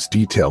of these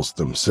details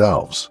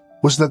themselves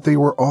was that they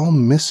were all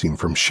missing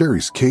from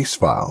Sherry's case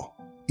file,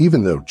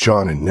 even though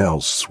John and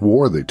Nels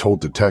swore they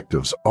told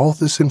detectives all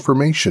this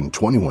information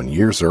 21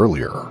 years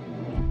earlier.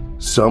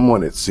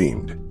 Someone, it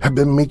seemed, had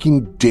been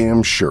making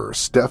damn sure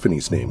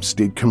Stephanie's name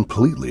stayed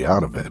completely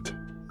out of it.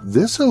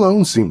 This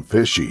alone seemed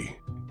fishy,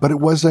 but it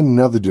was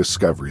another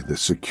discovery that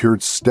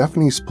secured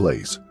Stephanie's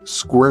place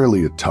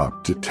squarely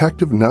atop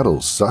Detective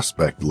Nuttall's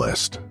suspect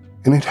list,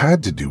 and it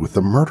had to do with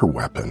a murder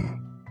weapon.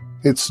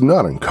 It's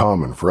not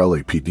uncommon for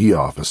LAPD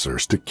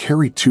officers to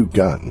carry 2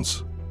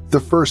 guns. The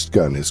first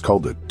gun is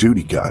called a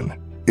duty gun,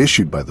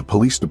 issued by the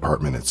police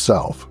department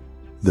itself.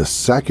 The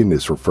second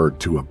is referred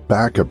to a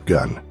backup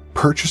gun,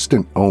 purchased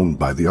and owned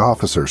by the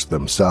officers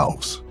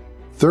themselves.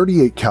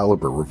 38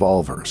 caliber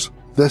revolvers,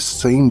 the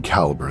same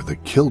caliber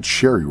that killed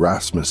Sherry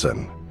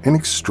Rasmussen, an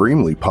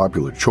extremely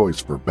popular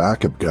choice for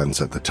backup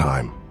guns at the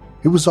time.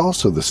 It was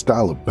also the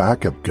style of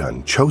backup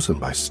gun chosen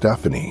by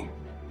Stephanie.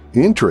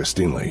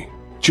 Interestingly,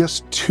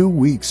 just 2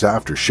 weeks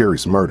after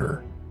Sherry's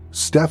murder,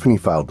 Stephanie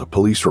filed a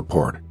police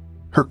report.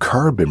 Her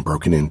car had been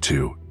broken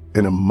into,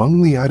 and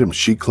among the items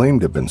she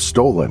claimed had been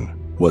stolen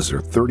was her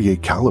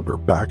 .38 caliber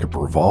backup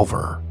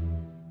revolver.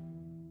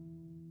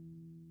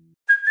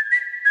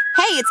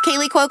 Hey, it's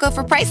Kaylee Cuoco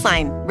for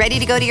Priceline. Ready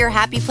to go to your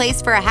happy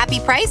place for a happy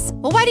price?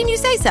 Well, why didn't you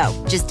say so?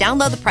 Just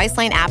download the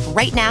Priceline app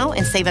right now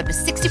and save up to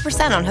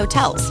 60% on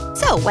hotels.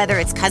 So whether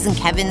it's Cousin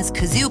Kevin's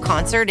Kazoo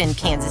Concert in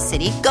Kansas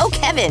City, go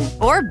Kevin,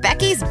 or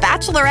Becky's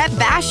Bachelorette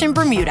Bash in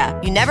Bermuda,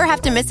 you never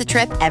have to miss a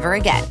trip ever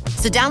again.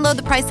 So download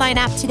the Priceline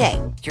app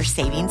today. Your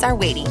savings are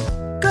waiting.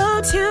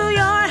 Go to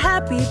your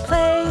happy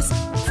place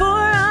for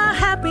a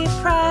happy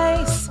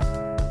price.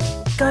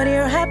 Go to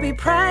your happy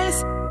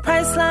price,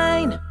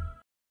 Priceline.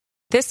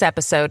 This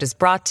episode is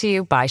brought to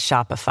you by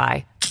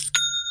Shopify.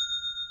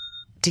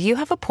 Do you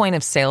have a point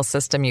of sale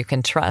system you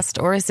can trust,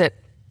 or is it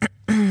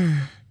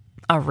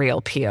a real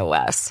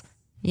POS?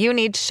 You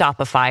need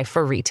Shopify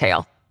for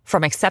retail.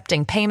 From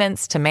accepting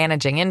payments to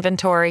managing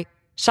inventory,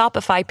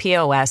 Shopify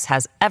POS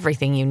has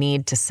everything you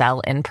need to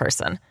sell in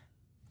person.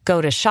 Go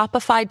to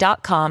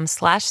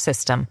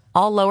shopify.com/system,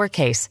 all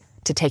lowercase,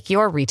 to take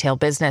your retail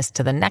business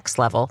to the next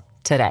level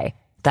today.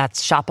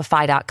 That's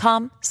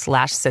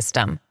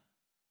shopify.com/system.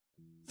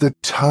 The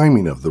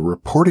timing of the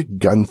reported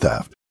gun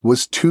theft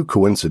was too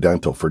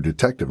coincidental for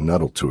Detective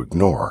Nuttall to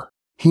ignore.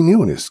 He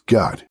knew in his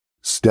gut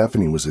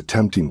Stephanie was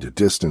attempting to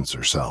distance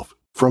herself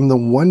from the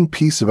one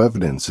piece of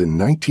evidence in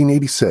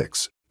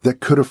 1986 that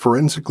could have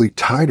forensically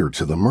tied her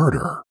to the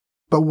murder.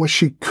 But what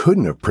she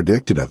couldn't have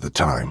predicted at the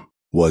time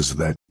was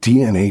that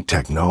DNA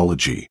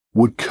technology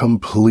would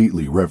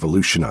completely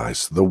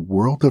revolutionize the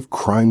world of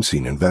crime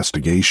scene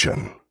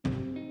investigation.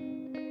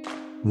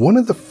 One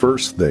of the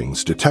first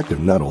things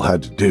Detective Nuttall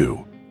had to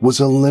do was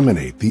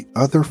eliminate the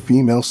other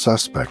female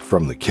suspect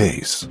from the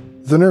case,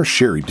 the nurse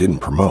Sherry didn't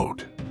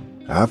promote.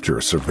 After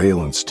a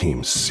surveillance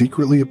team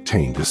secretly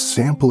obtained a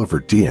sample of her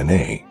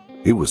DNA,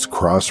 it was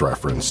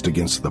cross-referenced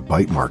against the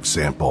bite mark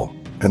sample,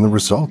 and the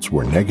results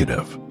were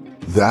negative.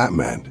 That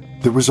meant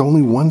there was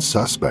only one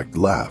suspect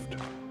left: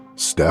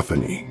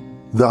 Stephanie,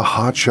 the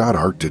hotshot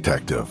art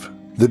detective,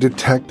 the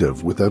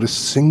detective without a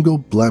single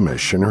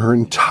blemish in her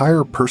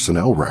entire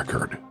personnel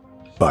record.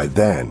 By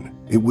then,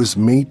 it was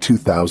May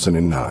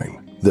 2009.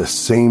 The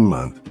same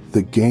month,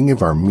 the gang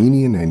of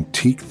Armenian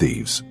antique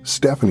thieves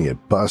Stephanie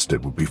had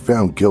busted would be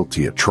found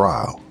guilty at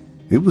trial.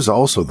 It was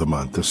also the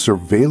month a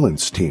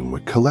surveillance team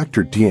would collect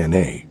her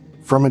DNA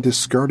from a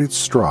discarded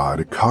straw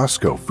at a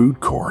Costco food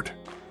court.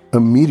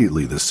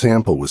 Immediately, the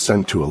sample was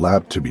sent to a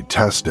lab to be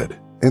tested,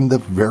 and the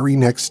very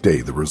next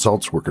day the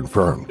results were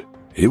confirmed.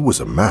 It was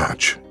a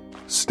match.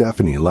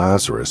 Stephanie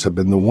Lazarus had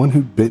been the one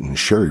who'd bitten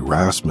Sherry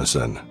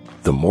Rasmussen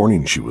the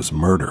morning she was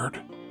murdered.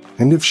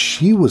 And if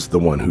she was the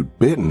one who'd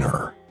bitten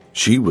her,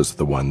 she was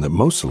the one that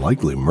most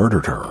likely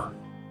murdered her.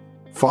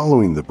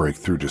 Following the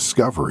breakthrough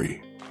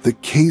discovery, the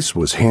case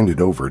was handed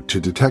over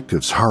to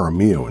Detectives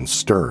Jaramillo and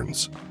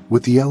Stearns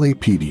with the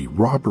LAPD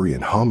Robbery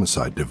and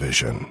Homicide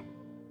Division.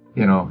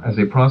 You know, as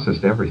they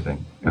processed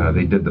everything,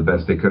 they did the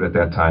best they could at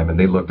that time, and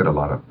they looked at a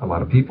lot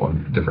of people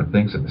and different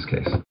things in this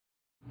case.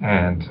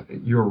 And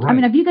you're right. I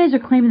mean, if you guys are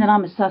claiming that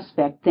I'm a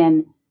suspect,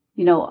 then,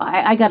 you know,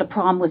 I got a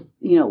problem with,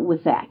 you know,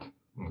 with that.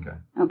 Okay.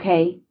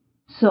 Okay?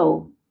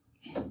 So,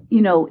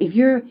 you know, if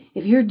you're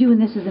doing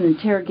this as an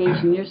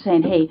interrogation, you're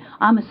saying, hey,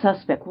 I'm a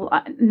suspect. Well,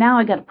 now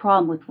I got a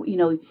problem with, you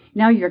know,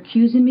 now you're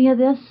accusing me of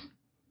this?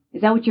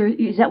 Is that what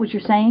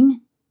you're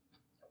saying?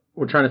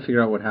 We're trying to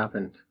figure out what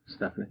happened,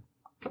 Stephanie.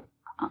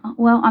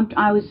 Well, I'm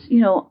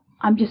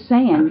just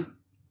saying,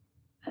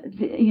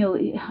 you know,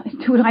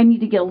 do I need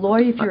to get a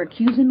lawyer if you're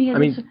accusing me of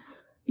this?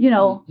 You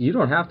know, you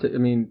don't have to. I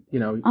mean, you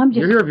know,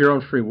 you're here of your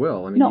own free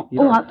will. I mean, no,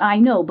 I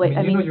know, but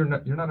I mean, you're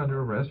not under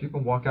arrest. You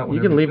can walk out.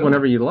 You can leave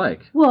whenever you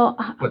like. Well,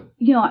 but,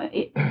 you know,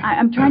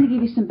 I'm trying to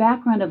give you some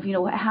background of, you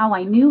know, how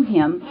I knew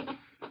him,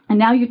 and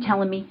now you're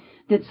telling me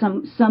that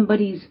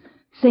somebody's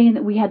saying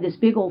that we had this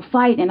big old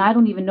fight, and I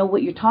don't even know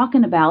what you're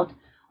talking about.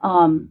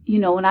 You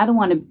know, and I don't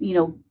want to, you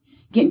know,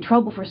 get in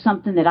trouble for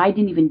something that I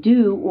didn't even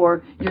do,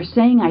 or you're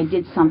saying I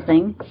did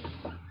something.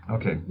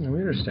 Okay. Yeah, we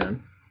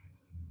understand.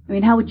 I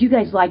mean, how would you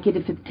guys like it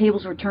if the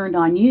tables were turned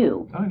on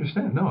you? I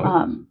understand.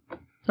 No.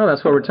 No,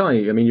 that's what we're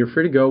telling you. I mean, you're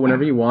free to go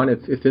whenever you want.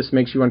 If this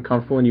makes you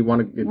uncomfortable and you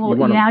want to,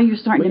 now you're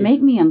starting to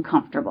make me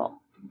uncomfortable.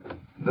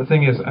 The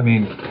thing is, I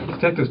mean,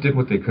 detectives did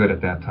what they could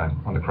at that time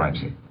on the crime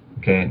scene.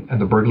 Okay,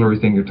 and the burglary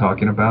thing you're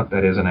talking about,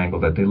 that is an angle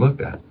that they looked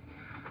at.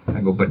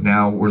 I go, but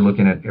now we're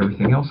looking at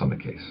everything else on the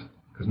case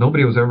because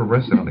nobody was ever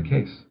arrested on the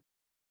case.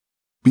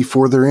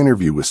 Before their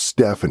interview with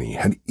Stephanie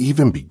had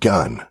even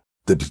begun,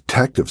 the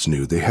detectives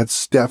knew they had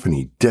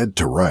Stephanie dead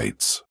to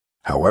rights.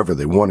 However,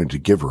 they wanted to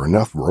give her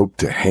enough rope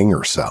to hang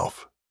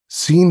herself,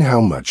 seeing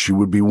how much she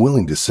would be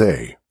willing to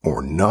say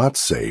or not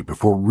say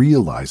before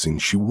realizing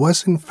she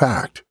was in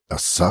fact a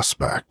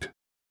suspect.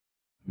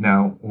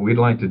 Now, what we'd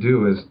like to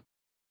do is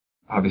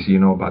obviously you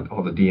know about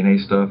all the DNA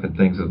stuff and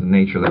things of the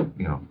nature that,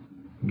 you know,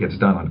 gets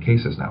done on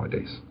cases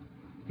nowadays.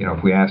 You know,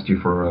 if we asked you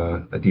for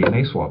a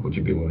DNA swab, would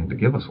you be willing to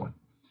give us one?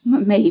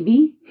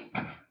 Maybe.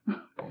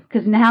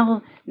 Because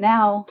now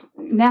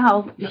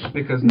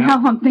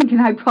I'm thinking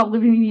I probably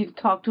need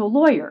to talk to a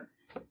lawyer.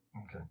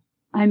 Okay.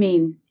 I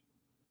mean,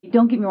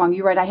 don't get me wrong.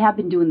 You're right. I have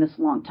been doing this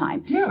a long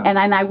time. Yeah. And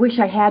I wish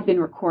I had been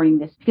recording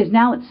this, because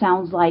now it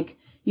sounds like,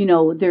 you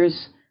know,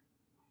 there's,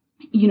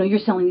 you know, you're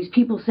selling these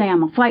people say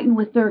I'm fighting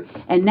with her,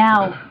 and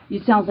now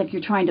it sounds like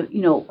you're trying to,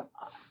 you know,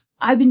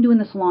 I've been doing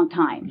this a long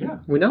time. Yeah.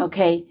 We know.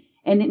 Okay.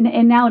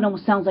 And now it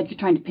almost sounds like you're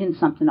trying to pin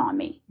something on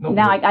me. No,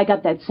 now I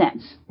got that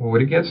sense. Well,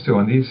 what it gets to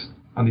on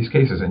these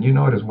cases, and you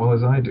know it as well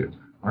as I do,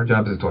 our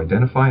job is to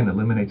identify and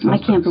eliminate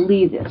suspects. I can't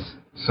believe this.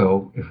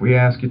 So if we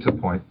ask you to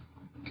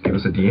give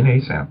us a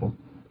DNA sample,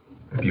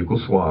 a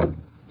buccal swab,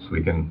 so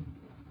we can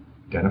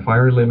identify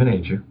or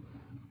eliminate you,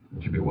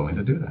 would you be willing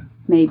to do that?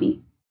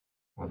 Maybe.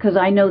 Because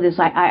I know this.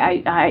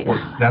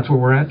 Well, that's where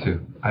we're at too.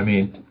 I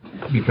mean,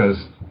 because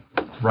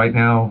right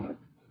now,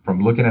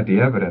 from looking at the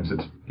evidence,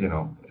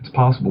 it's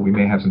possible we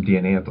may have some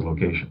DNA at the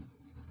location.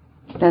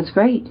 That's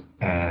great.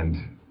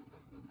 And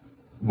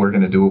we're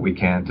going to do what we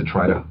can to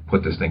try to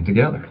put this thing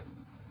together.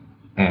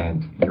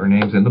 And your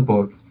name's in the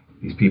book.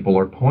 These people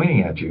are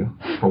pointing at you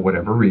for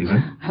whatever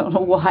reason. I don't know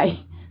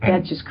why.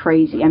 That's just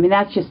crazy. I mean,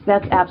 that's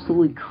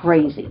absolutely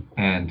crazy.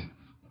 And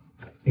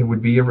it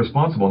would be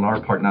irresponsible on our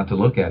part not to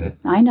look at it.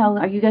 I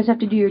know. You guys have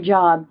to do your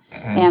job.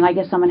 And I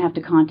guess I'm going to have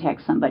to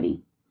contact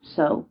somebody.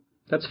 So.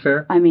 That's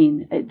fair. I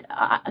mean,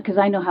 because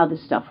I know how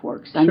this stuff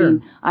works. I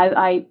mean,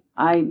 I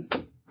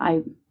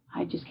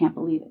just can't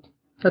believe it.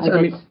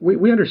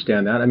 We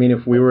understand that. I mean,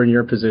 if we were in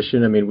your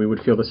position, I mean, we would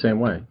feel the same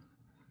way.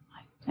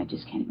 I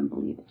just can't even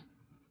believe it.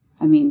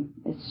 I mean,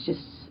 it's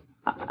just,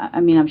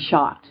 I'm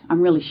shocked.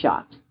 I'm really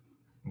shocked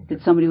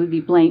that somebody would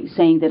be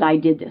saying that I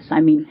did this.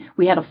 I mean,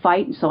 we had a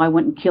fight, and so I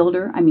went and killed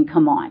her. I mean,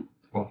 come on.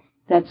 Well.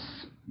 That's.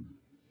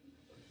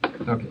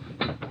 Okay.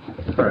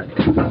 All right.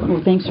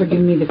 Well, thanks for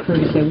giving me the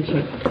courtesy. I wish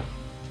I.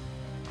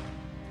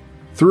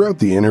 Throughout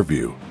the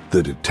interview,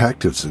 the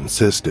detectives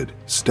insisted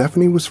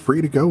Stephanie was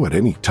free to go at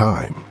any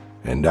time.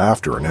 And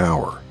after an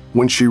hour,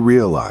 when she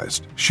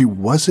realized she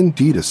was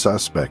indeed a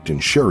suspect in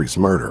Sherry's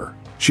murder,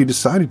 she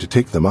decided to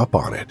take them up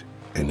on it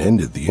and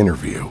ended the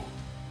interview.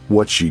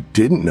 What she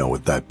didn't know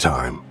at that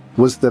time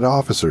was that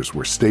officers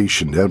were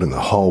stationed out in the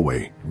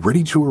hallway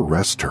ready to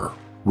arrest her,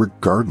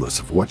 regardless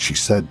of what she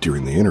said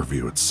during the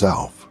interview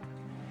itself.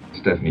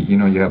 Stephanie, you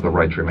know you have the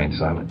right to remain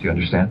silent. Do you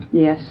understand?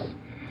 Yes.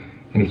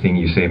 Anything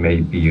you say may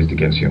be used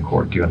against you in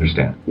court. Do you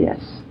understand? Yes.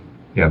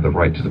 You have the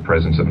right to the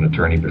presence of an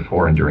attorney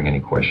before and during any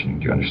questioning.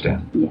 Do you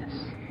understand? Yes.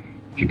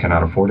 If you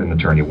cannot afford an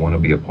attorney, one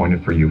will be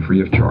appointed for you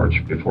free of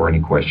charge before any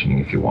questioning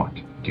if you want.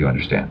 Do you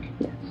understand?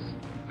 Yes.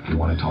 Do you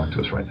want to talk to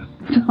us right now?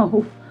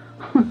 No.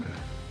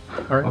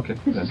 All right. Okay.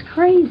 This is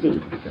crazy.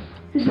 Okay.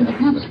 This is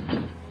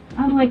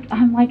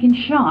I'm like in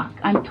shock.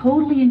 I'm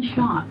totally in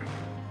shock.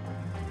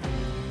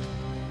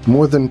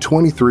 More than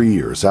 23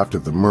 years after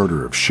the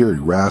murder of Sherry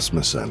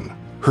Rasmussen,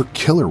 her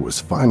killer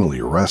was finally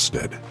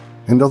arrested.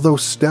 And although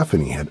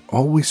Stephanie had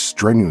always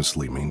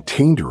strenuously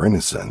maintained her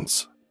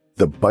innocence,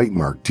 the bite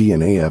mark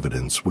DNA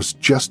evidence was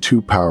just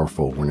too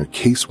powerful when her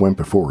case went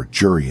before a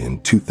jury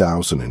in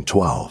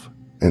 2012,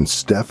 and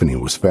Stephanie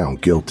was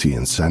found guilty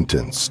and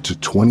sentenced to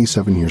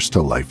 27 years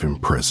to life in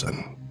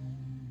prison.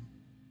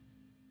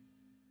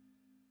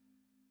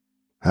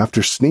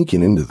 After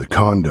sneaking into the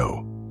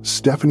condo,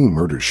 Stephanie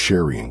murdered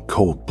Sherry in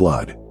cold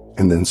blood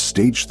and then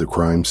staged the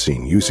crime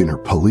scene using her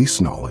police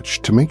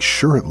knowledge to make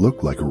sure it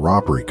looked like a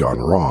robbery gone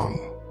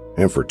wrong.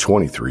 And for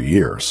 23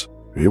 years,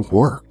 it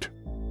worked.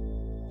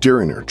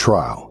 During her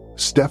trial,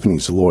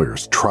 Stephanie's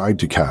lawyers tried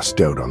to cast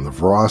doubt on the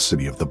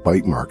veracity of the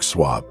bite mark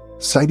swab,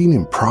 citing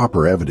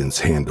improper evidence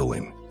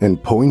handling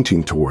and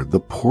pointing toward the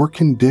poor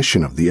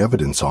condition of the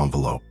evidence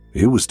envelope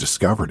it was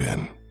discovered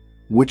in.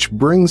 Which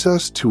brings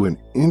us to an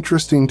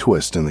interesting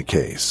twist in the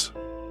case.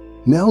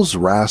 Nels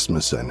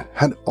Rasmussen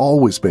had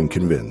always been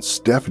convinced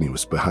Stephanie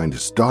was behind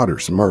his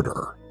daughter's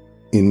murder.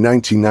 In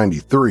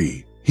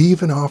 1993, he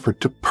even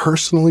offered to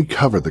personally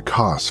cover the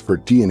costs for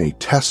DNA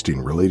testing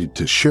related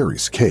to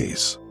Sherry's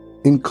case,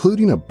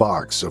 including a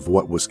box of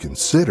what was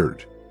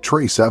considered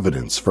trace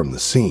evidence from the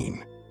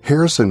scene,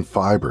 hairs and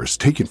fibers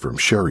taken from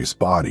Sherry's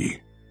body.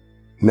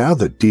 Now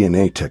that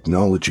DNA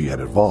technology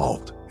had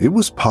evolved, it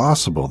was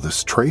possible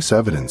this trace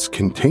evidence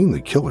contained the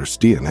killer's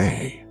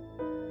DNA.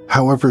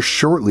 However,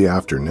 shortly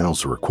after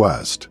Nell's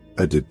request,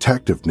 a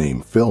detective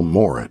named Phil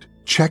Morit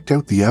checked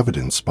out the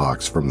evidence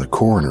box from the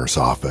coroner's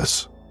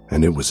office,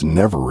 and it was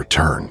never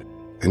returned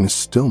and is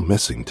still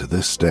missing to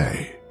this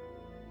day.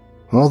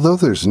 Although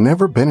there's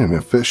never been an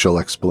official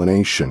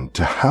explanation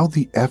to how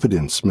the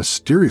evidence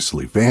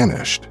mysteriously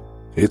vanished,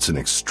 it's an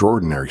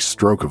extraordinary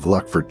stroke of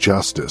luck for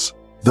justice.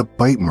 The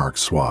bite mark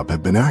swab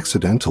had been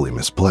accidentally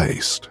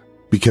misplaced,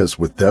 because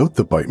without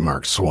the bite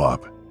mark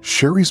swab,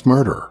 Sherry's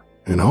murder,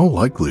 in all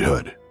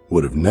likelihood,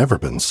 would have never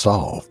been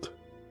solved.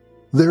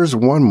 There's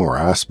one more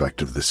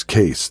aspect of this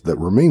case that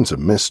remains a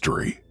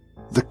mystery: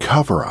 the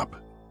cover-up.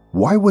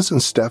 Why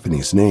wasn't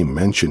Stephanie's name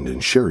mentioned in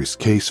Sherry's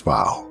case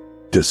file,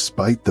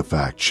 despite the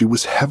fact she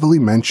was heavily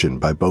mentioned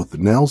by both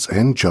Nels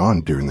and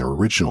John during their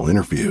original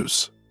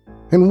interviews?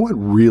 And what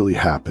really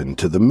happened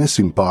to the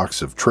missing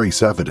box of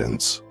trace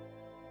evidence?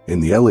 In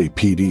the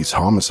LAPD's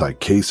homicide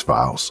case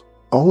files,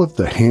 all of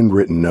the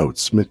handwritten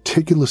notes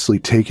meticulously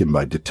taken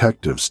by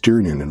detectives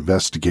during an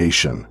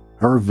investigation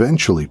are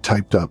eventually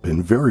typed up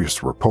in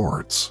various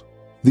reports.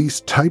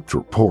 These typed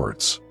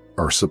reports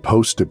are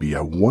supposed to be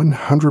a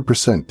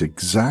 100%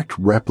 exact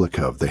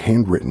replica of the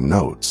handwritten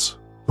notes.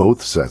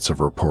 Both sets of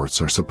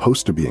reports are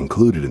supposed to be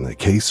included in the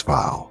case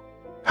file.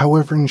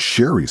 However, in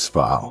Sherry's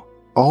file,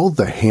 all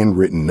the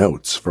handwritten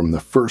notes from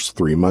the first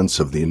 3 months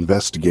of the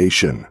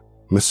investigation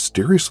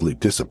mysteriously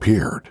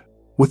disappeared,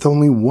 with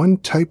only one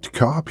typed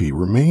copy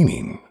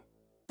remaining.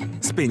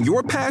 Spin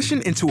your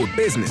passion into a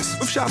business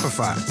with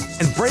Shopify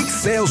and break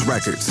sales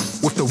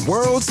records with the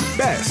world's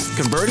best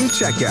converting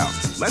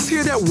checkout. Let's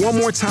hear that one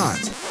more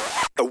time.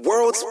 The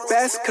world's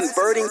best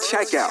converting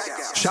checkout.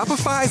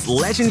 Shopify's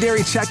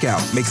legendary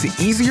checkout makes it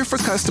easier for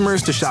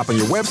customers to shop on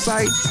your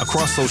website,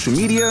 across social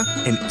media,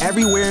 and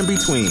everywhere in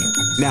between.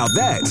 Now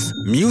that's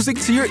music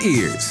to your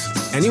ears.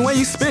 Any way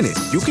you spin it,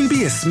 you can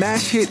be a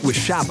smash hit with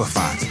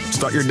Shopify.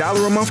 Start your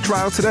 $1 a month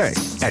trial today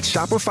at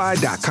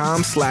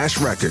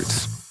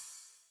shopify.com/records.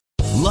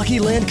 Lucky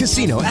Land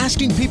Casino,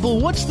 asking people,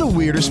 what's the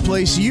weirdest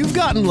place you've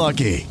gotten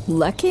lucky?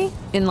 Lucky?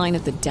 In line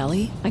at the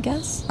deli, I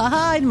guess?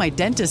 Aha, in my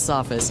dentist's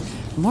office.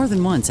 More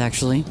than once,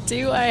 actually.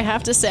 Do I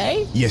have to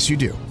say? Yes, you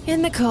do.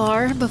 In the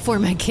car before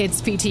my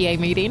kids' PTA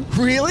meeting.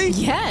 Really?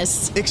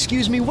 Yes.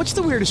 Excuse me, what's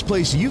the weirdest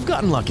place you've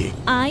gotten lucky?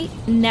 I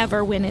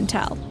never win and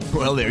tell.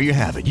 Well, there you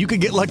have it. You can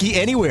get lucky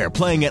anywhere,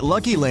 playing at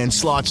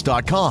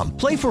LuckyLandSlots.com.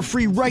 Play for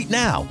free right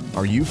now.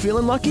 Are you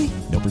feeling lucky?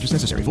 No purchase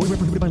necessary. Void where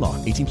prohibited by law.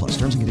 18+.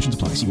 Terms and conditions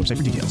apply. See website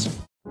for details.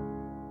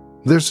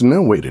 There's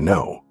no way to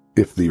know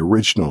if the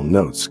original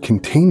notes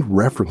contained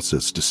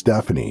references to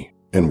Stephanie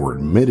and were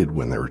admitted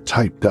when they were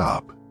typed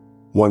up.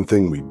 One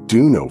thing we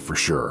do know for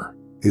sure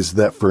is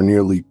that for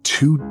nearly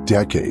 2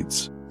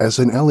 decades, as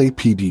an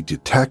LAPD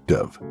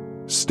detective,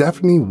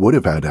 Stephanie would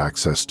have had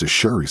access to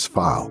Sherry's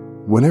file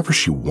whenever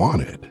she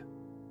wanted.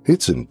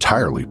 It's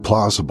entirely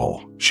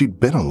plausible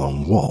she'd been a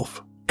lone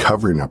wolf,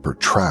 covering up her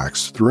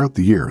tracks throughout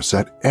the years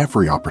at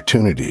every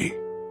opportunity.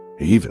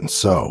 Even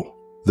so,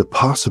 the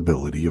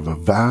possibility of a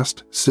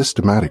vast,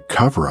 systematic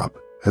cover-up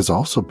has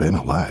also been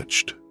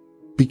alleged.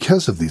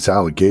 Because of these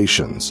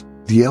allegations,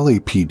 the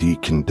LAPD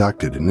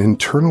conducted an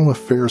internal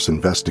affairs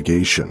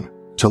investigation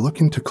to look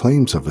into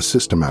claims of a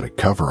systematic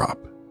cover-up.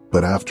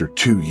 But after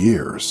 2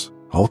 years,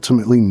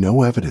 ultimately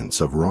no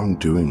evidence of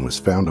wrongdoing was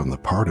found on the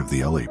part of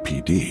the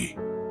LAPD.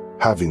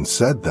 Having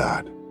said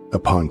that,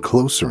 upon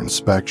closer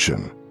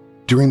inspection,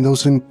 during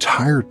those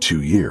entire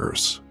 2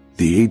 years,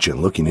 the agent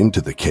looking into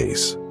the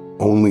case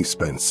only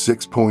spent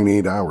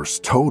 6.8 hours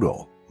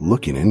total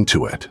looking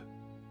into it.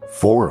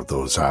 4 of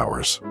those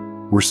hours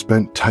were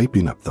spent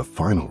typing up the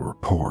final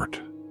report.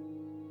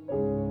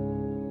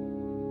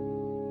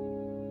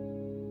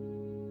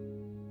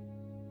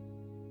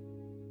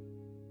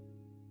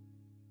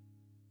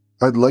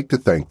 I'd like to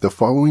thank the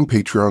following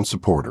Patreon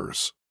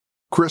supporters: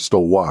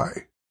 Crystal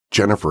Y,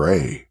 Jennifer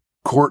A,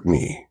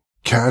 Courtney,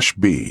 Cash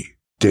B,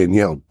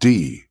 Danielle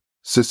D,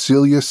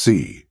 Cecilia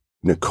C,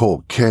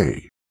 Nicole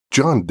K,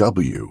 John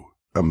W,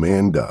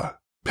 Amanda,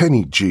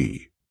 Penny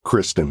G,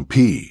 Kristen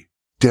P,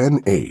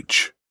 Den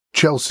H,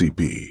 Chelsea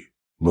B,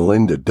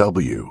 Melinda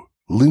W,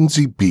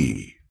 Lindsay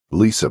B,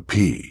 Lisa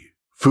P,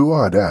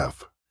 Fuad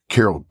F,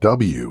 Carol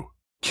W,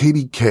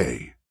 Katie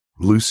K,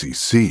 Lucy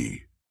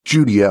C,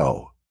 Judy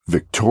L,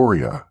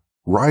 Victoria,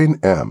 Ryan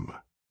M,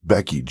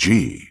 Becky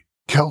G,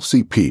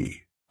 Kelsey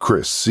P,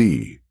 Chris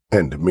C,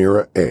 and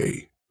Mira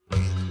A.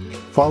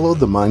 Follow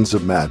The Minds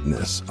of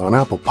Madness on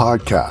Apple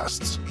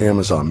Podcasts,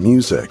 Amazon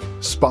Music,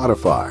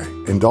 Spotify,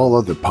 and all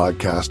other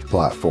podcast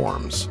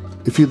platforms.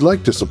 If you'd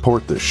like to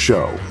support this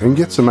show and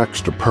get some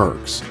extra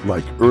perks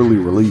like early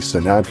release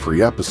and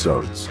ad-free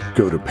episodes,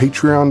 go to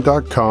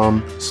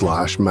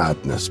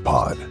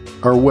patreon.com/madnesspod.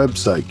 Our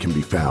website can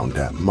be found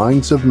at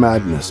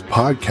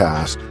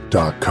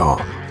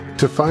mindsofmadnesspodcast.com.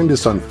 To find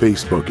us on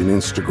Facebook and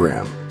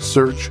Instagram,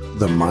 search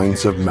The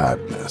Minds of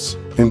Madness,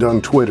 and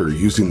on Twitter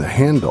using the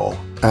handle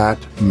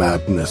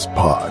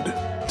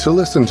 @MadnessPod. To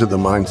listen to The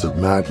Minds of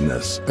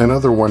Madness and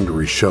other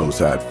Wondery shows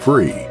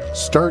ad-free,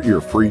 start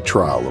your free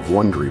trial of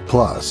Wondery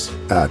Plus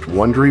at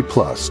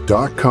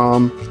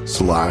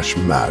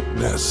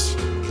wonderyplus.com/madness.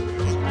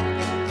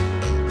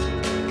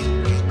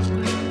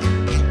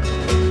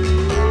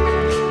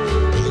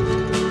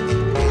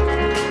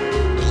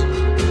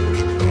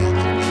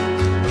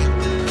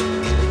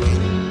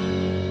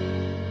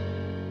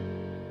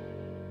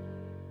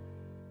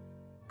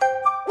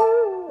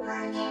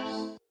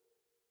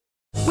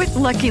 With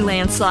Lucky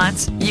Land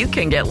Slots, you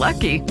can get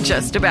lucky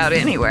just about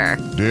anywhere.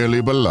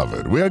 Dearly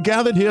beloved, we are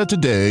gathered here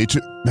today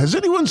to... Has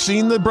anyone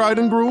seen the bride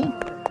and groom?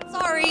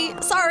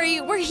 Sorry,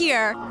 we're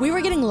here. We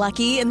were getting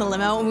lucky in the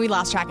limo and we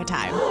lost track of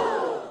time.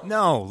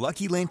 No,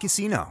 Lucky Land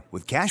Casino,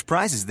 with cash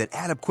prizes that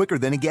add up quicker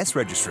than a guest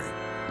registry.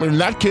 in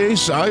that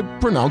case, I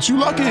pronounce you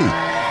lucky.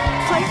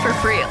 Play for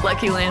free at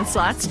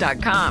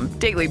LuckyLandSlots.com.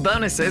 Daily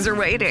bonuses are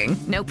waiting.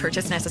 No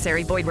purchase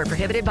necessary. Void where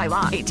prohibited by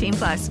law. 18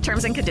 plus.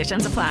 Terms and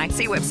conditions apply.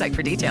 See website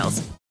for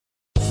details.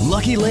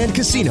 Lucky Land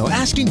Casino,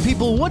 asking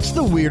people, what's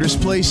the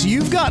weirdest place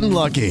you've gotten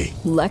lucky?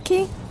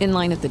 Lucky? In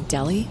line at the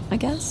deli, I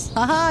guess?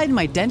 Aha, in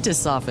my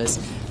dentist's office.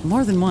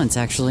 More than once,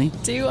 actually.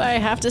 Do I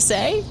have to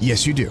say?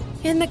 Yes, you do.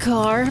 In the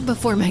car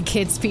before my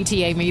kids'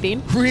 PTA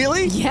meeting.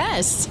 Really?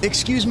 Yes.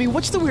 Excuse me,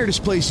 what's the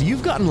weirdest place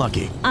you've gotten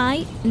lucky?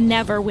 I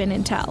never win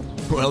and tell.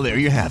 Well, there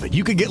you have it.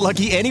 You can get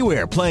lucky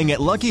anywhere, playing at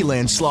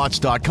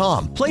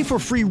LuckyLandSlots.com. Play for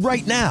free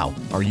right now.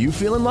 Are you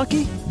feeling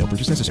lucky? No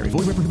purchase necessary. Void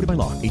where prohibited by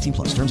law. 18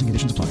 plus. Terms and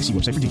conditions apply. See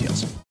website for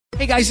details.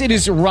 Hey guys, it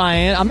is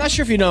Ryan. I'm not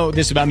sure if you know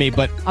this about me,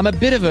 but I'm a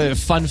bit of a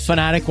fun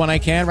fanatic when I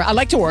can. I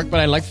like to work,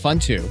 but I like fun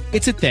too.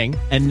 It's a thing.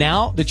 And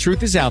now the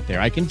truth is out there.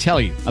 I can tell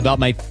you about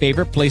my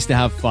favorite place to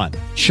have fun.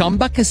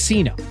 Chumba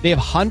Casino. They have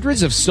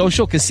hundreds of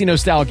social casino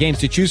style games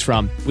to choose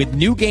from with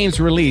new games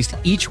released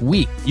each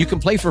week. You can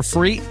play for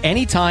free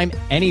anytime,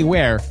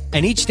 anywhere.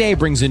 And each day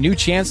brings a new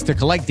chance to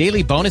collect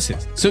daily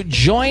bonuses. So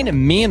join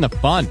me in the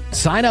fun.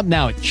 Sign up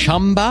now at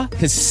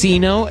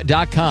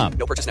ChumbaCasino.com.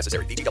 No purchase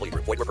necessary. VGW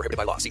Group. Void where prohibited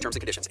by law. See terms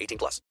and conditions. 18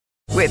 plus.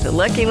 With the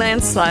Lucky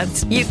Land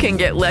Slots, you can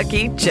get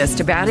lucky just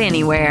about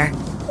anywhere.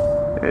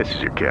 This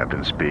is your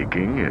captain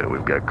speaking.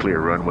 We've got clear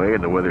runway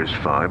and the weather's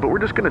fine, but we're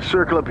just going to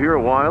circle up here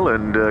a while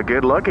and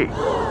get lucky.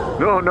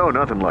 No,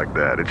 nothing like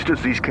that. It's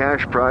just these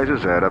cash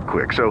prizes add up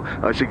quick. So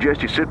I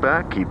suggest you sit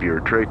back, keep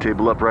your tray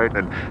table upright,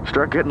 and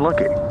start getting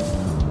lucky.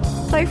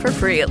 Play for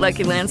free at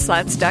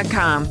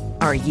LuckyLandSlots.com.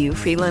 Are you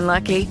feeling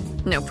lucky?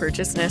 No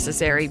purchase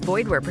necessary.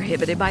 Void where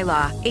prohibited by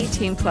law.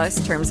 18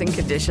 plus. Terms and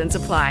conditions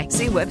apply.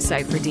 See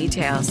website for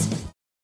details.